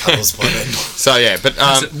need some cuddles by then. So yeah, but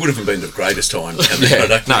it would have been the greatest time.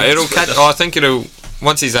 It'll catch. I think it'll.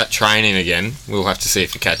 Once he's at training again, we'll have to see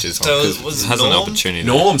if he catches on. So has an opportunity.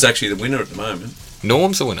 Norm's actually the winner at the moment.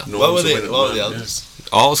 Norm's the winner. What were the winner, the yeah. others?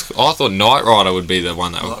 I thought Knight Rider would be the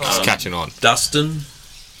one that was catching on. Dustin,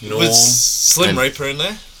 Norm. Was Slim and- Reaper in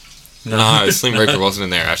there? No, Slim Reaper wasn't in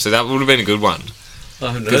there, actually. That would have been a good one. I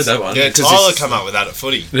haven't heard that one. Yeah, 'Cause Tyler he's- come up with that at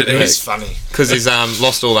footy. Did It he? was funny. Because he's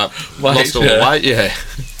lost all the yeah. weight, yeah.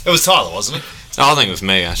 It was Tyler, wasn't it? I think it was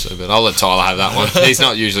me, actually, but I'll let Tyler have that one. He's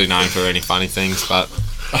not usually known for any funny things, but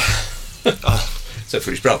Except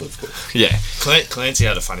for his brother, of course. yeah. Clancy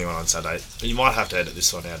had a funny one on Saturday. You might have to edit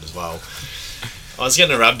this one out as well. I was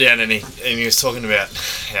getting a rub down and he was talking about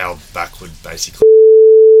how back would basically.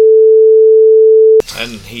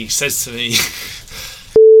 And he says to me,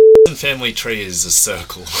 family tree is a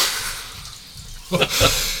circle.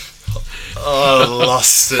 Oh, I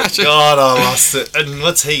lost it. God, I lost it. And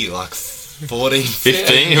what's he, like 14,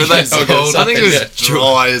 15? Yeah. Was that Yeah, so old? I think it was yeah.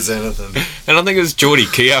 dry as anything. And I think it was Geordie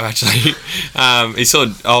Keogh, actually. He saw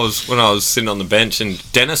when I was sitting on the bench and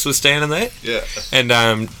Dennis was standing there. Yeah.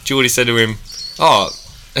 And Geordie said to him, "Oh,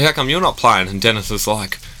 how come you're not playing?" And Dennis was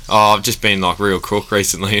like, "Oh, I've just been like real crook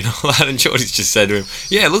recently and all that." And Geordie's just said to him,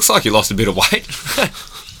 "Yeah, it looks like you lost a bit of weight."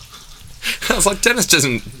 I was like, Dennis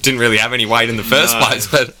didn't really have any weight in the first No. place,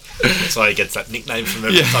 but That's why he gets that nickname from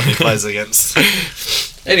every Yeah. time he plays against.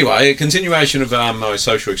 Anyway, a continuation of my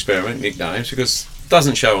social experiment nicknames, because it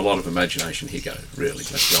doesn't show a lot of imagination. Higo, really,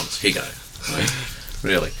 let's be honest. Higo, right?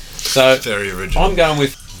 Really. So Very original. I'm going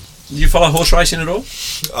with. You follow horse racing at all?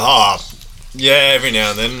 Yeah, every now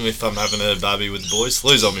and then if I'm having a barbie with the boys.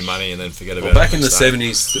 Lose all my money and then forget about Well, it. back in the next day.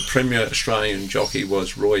 70s, the premier Australian jockey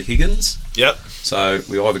was Roy Higgins. Yep. So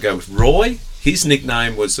we either go with Roy. His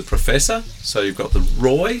nickname was the Professor. So you've got the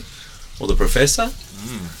Roy or the Professor.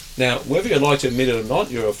 Now, whether you like to admit it or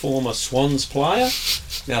not, you're a former Swans player.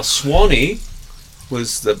 Now, Swanee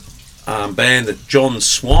was the band that John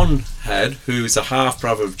Swan had, who is a half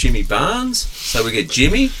brother of Jimmy Barnes. So we get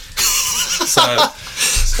Jimmy.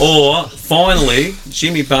 Or finally,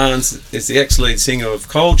 Jimmy Barnes is the ex-lead singer of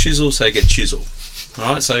Cold Chisel, so you get Chisel.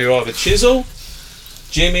 All right, so you're either Chisel,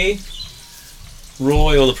 Jimmy,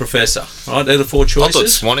 Roy, or the Professor. All right, they're the four I thought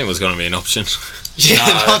choices. Swanee was going to be an option. Yeah,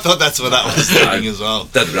 No. I thought that's what that was thinking as well.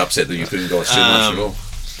 That would upset that you couldn't go too much at all.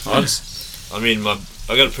 All right. I mean, I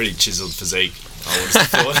got a pretty chiseled physique, I would have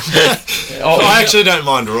thought. Oh, I actually don't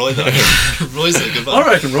mind Roy, though. Roy's a good one. I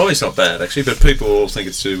reckon Roy's not bad, actually, but people all think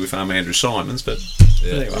it's to do with Andrew Simons. But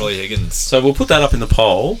Yeah, anyway. Roy Higgins. So we'll put that up in the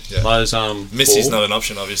poll. Yeah. Those Missy's four. not an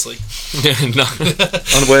option, obviously. No,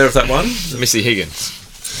 Unaware of that one. Missy Higgins.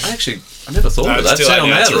 Actually, I never thought No, of it's that. too See, late I'm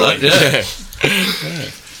now, out it's of that. early.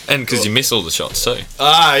 Yeah. And because you miss all the shots too.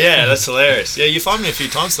 Yeah, that's hilarious. Yeah, you find me a few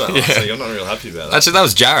times that last Yeah. week. I'm not real happy about that. Actually, that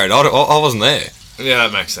was Jared. I wasn't there. Yeah,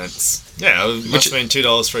 that makes sense. Yeah, it must have been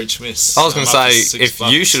 $2 for each miss. I was going to I'm up say, to if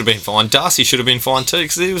 $6. you should have been fined, Darcy should have been fined too,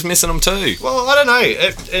 because he was missing them too. Well, I don't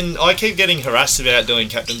know. And I keep getting harassed about doing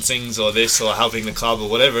captain things or this or helping the club or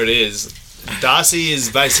whatever it is. Darcy is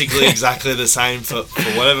basically exactly the same for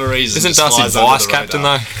whatever reason. Isn't just Darcy flies under vice the captain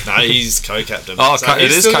radar. though? No, he's co-captain. Oh, he's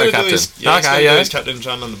it is still gonna do co-captain. his- Yeah, he's Okay, gonna yeah. do his captain's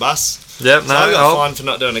run on the bus. Yep, So I got no, fined for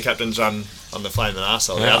not doing a captain's run on the flaming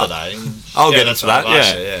arsehole the Yeah. other day. And I'll get him that's for right, that,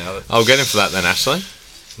 last yeah. year, yeah. I'll get him for that then, Ashley.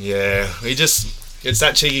 Yeah, it's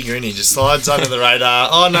that cheeky grin. He just slides under the radar.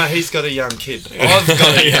 Oh no, he's got a young kid. I've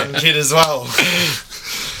got a young kid as well.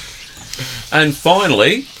 And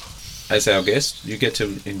finally, as our guest, you get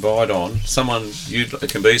to invite on someone it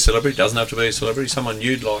can be a celebrity, doesn't have to be a celebrity, someone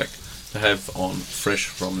you'd like to have on fresh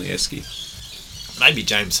from the Esky. Maybe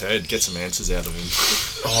James Hird. Get some answers out of him.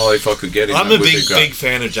 Oh, if I could get him. I'm that a would be big great.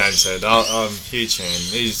 fan of James Hird. I'm a huge fan.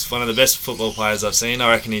 He's one of the best football players I've seen.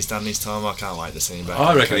 I reckon he's done his time. I can't wait to see him back I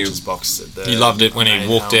in the reckon coach's box. At the You loved it when he main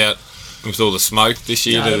walked helm. out with all the smoke this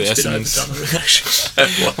year No, to it the was a bit Essendon's. overdone,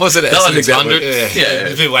 actually. Was it No, I think Essendon's that 100? was- Yeah, Yeah.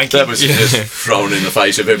 a bit wanky. That was just thrown in the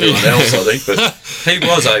face of everyone else, I think. But he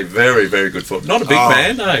was a very, very good footballer. Not a big Oh.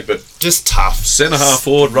 man, no, but just tough. centre half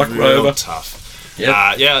forward, ruck Real rover. tough.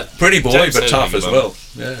 Yep. Yeah. Pretty boy, James but Hird tough was as a good well.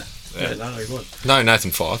 Yeah. Yeah. Yeah, no, he was. No,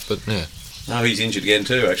 Nathan Fife, but yeah. No, he's injured again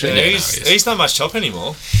too, actually. Yeah, no, he's not much chop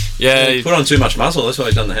anymore. Yeah. He put on too much muscle, that's why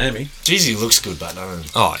he's done the hammy. Jeez, he looks good, but no.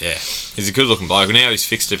 Oh, yeah. He's a good looking bloke. Now he's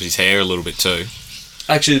fixed up his hair a little bit too.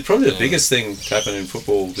 Actually, probably the biggest thing to happen in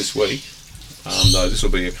football this week, though this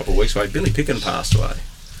will be a couple of weeks away, Billy Picken passed away.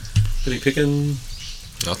 Billy Picken...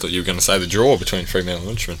 I thought you were going to say the draw between Fremantle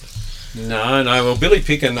and Richmond. No, well, Billy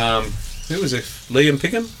Picken, who was it? Liam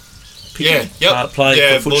Picken? Yeah, yep. Played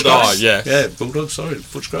Yeah, for Footscray. Bulldogs. Oh, yeah. Yeah, Bulldogs, sorry,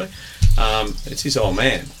 Footscray. It's his old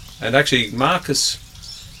man. And actually, Marcus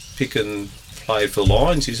Picken played for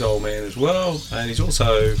Lions, his old man as well, and he's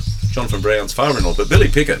also Jonathan Brown's father-in-law. But Billy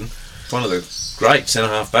Picken, one of the great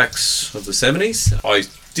centre-half backs of the 70s. I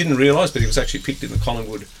didn't realise, but he was actually picked in the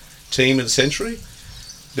Collingwood team of the century.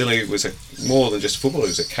 Billy was more than just a footballer. He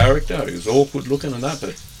was a character. He was awkward looking and that,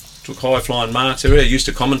 but took high flying marks everywhere. He used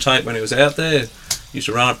to commentate when he was out there. Used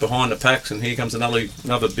to run up behind the packs, and here comes another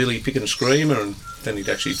Billy picking screamer, and then he'd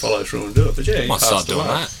actually follow through and do it. But yeah, he Might start passed doing away.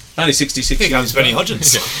 that. Only 66 Here years comes Benny old.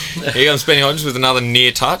 Hodgins. Here comes Benny Hodgins with another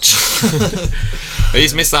near touch.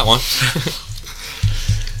 He's missed that one.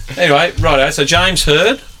 Anyway, righto. So James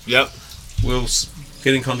Hurd, Yep. we'll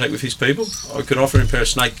get in contact with his people. I could offer him a pair of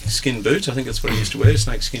snake skin boots. I think that's what he used to wear,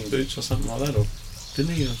 snake skin boots or something like that, or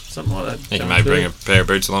didn't he, or something like that. He can James maybe bring Hurd. a pair of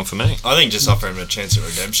boots along for me. I think just offer him a chance at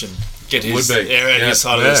redemption. Get his Would be. air out Yeah. his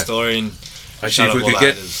side of the story and Actually, shut if we up all could the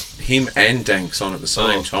get haters. him and Danks on at the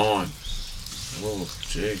same Oh. time. Oh,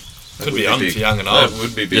 gee. That Could would be on big. for young and That old.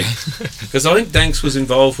 would be big. Because I think Danks was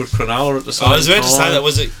involved with Cronulla at the same time. I was about to say that,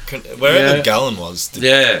 was it wherever Yeah. Gallen was? The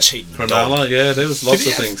Yeah, cheating Cronulla, dog. yeah, there was lots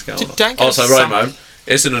Did of he things going did on. Dank have Also, some- Ramo,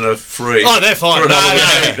 Essendon are free. Oh, they're fine.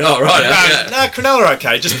 Cronulla, No, oh, right, no, yeah. no, Cronulla are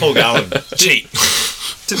okay. Just Paul Gallen. Cheat.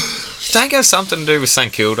 Dank have something to do with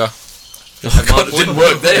St Kilda. Oh, God, it didn't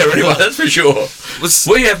work there anyway, that's for sure. Was,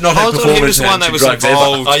 We have not I had thought he performance was the one that was drugs ever.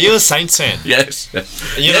 involved. Oh, you're a Saints fan. Yes.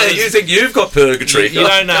 You know, You think you've got purgatory. You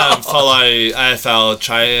don't follow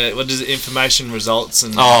AFL what is it, information results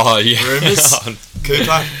and Oh, yeah. rumours?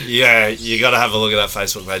 Cooper? Yeah, you got to have a look at that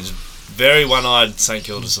Facebook page. Very one-eyed St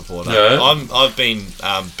Kilda supporter. Yeah. I've been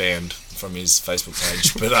banned from his Facebook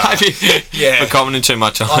page, but For commenting too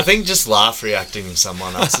much on I it. think just laugh reacting to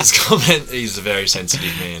someone else's comment. He's a very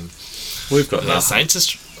sensitive man. We've got The nothing.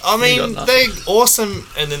 Saints got I mean, nothing. they're awesome,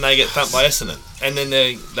 and then they get thumped by Essendon, and then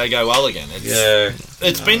they go well again.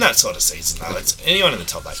 It's been that sort of season though. It's anyone in the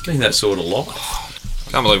top 8. It's been that sort of life.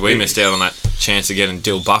 Can't believe we missed out on that chance of getting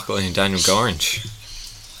Dill Buckley and Daniel Gorringe.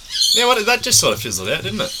 Yeah, that just sort of fizzled out,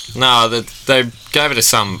 didn't it? No, they gave it to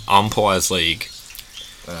some umpires league,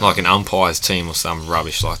 like an umpires team or some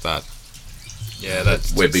rubbish like that. Yeah,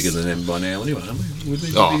 that's We're bigger than them by now anyway, aren't we? Would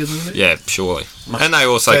we be Oh, bigger than them? yeah, surely. And they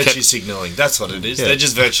also virtue kept. signalling. That's what it is. Yeah. They're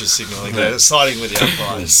just virtue signalling. They're siding with the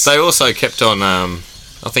umpires. They also kept on.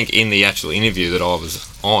 I think in the actual interview that I was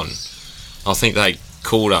on, I think they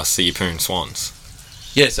called us the Yeppoon Swans.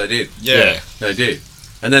 Yes, they did. Yeah. They did.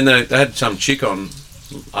 And then they had some chick on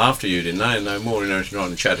after you, didn't they? And they were more interested in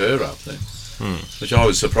trying to chat her up there. Which I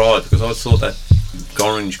was surprised because I thought that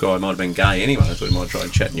Gorringe guy might have been gay anyway. I thought he might try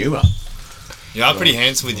and chat you up. You are pretty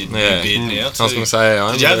handsome with your Yeah. beard now. I was too. going to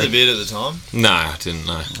say. Did you have the beard at the time? No, I didn't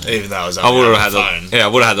know. Even though I was I only would on have the had phone. the. Yeah, I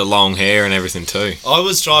would have had the long hair and everything too. I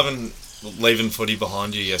was leaving footy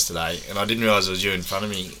behind you yesterday, and I didn't realise it was you in front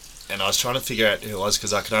of me. And I was trying to figure out who it was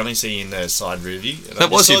because I could only see you in the side rear view. And I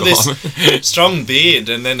That was just you saw behind this strong beard,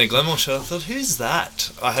 and then the Glenmore shot. I thought, who's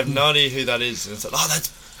that? I have no idea who that is. And I thought, oh,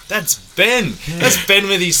 that's Ben. That's Ben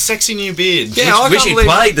with his sexy new beard. Yeah, I Wish can't he believe-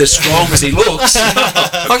 played as strong as he looks.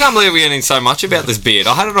 I can't believe we're getting so much about this beard.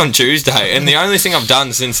 I had it on Tuesday, and the only thing I've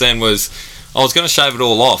done since then was I was going to shave it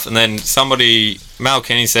all off, and then Mal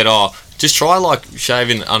Kenny said, "Oh, just try like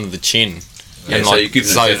shaving under the chin." Yeah, so you give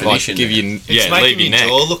them a definition give there. you It's leave making your your neck.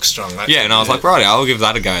 jaw look strong. That Yeah, and I was like, right, I'll give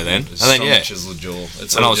that a go then. And then strong yeah, chiseled jaw.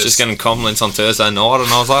 It's and I all was just getting compliments on Thursday night,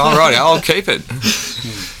 and I was like, all right, I'll keep it.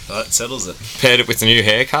 that settles it. Paired it with the new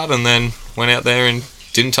haircut, and then went out there and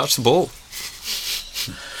didn't touch the ball.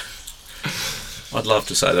 I'd love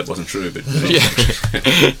to say that wasn't true, but Yeah.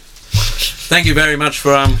 thank you very much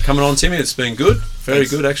for coming on, Timmy. It's been good, very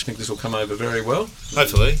Thanks. good. Actually, I think this will come over very well.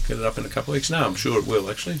 Hopefully. Get it up in a couple of weeks. No, I'm sure it will.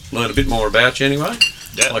 Actually, learn a bit more about you anyway.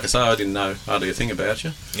 Yeah. Like I say, I didn't know hardly a thing about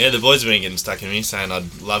you. Yeah, the boys have been getting stuck in me saying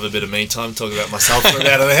I'd love a bit of me time, talk about myself for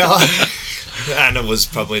about an hour. And it was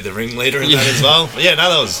probably the ringleader in that as well. But yeah, no,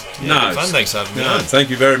 that was good fun. Thanks for having me No, on. thank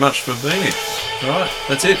you very much for being here. All right,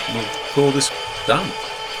 that's it. We'll call this done.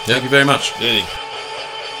 Thank you very much. Really.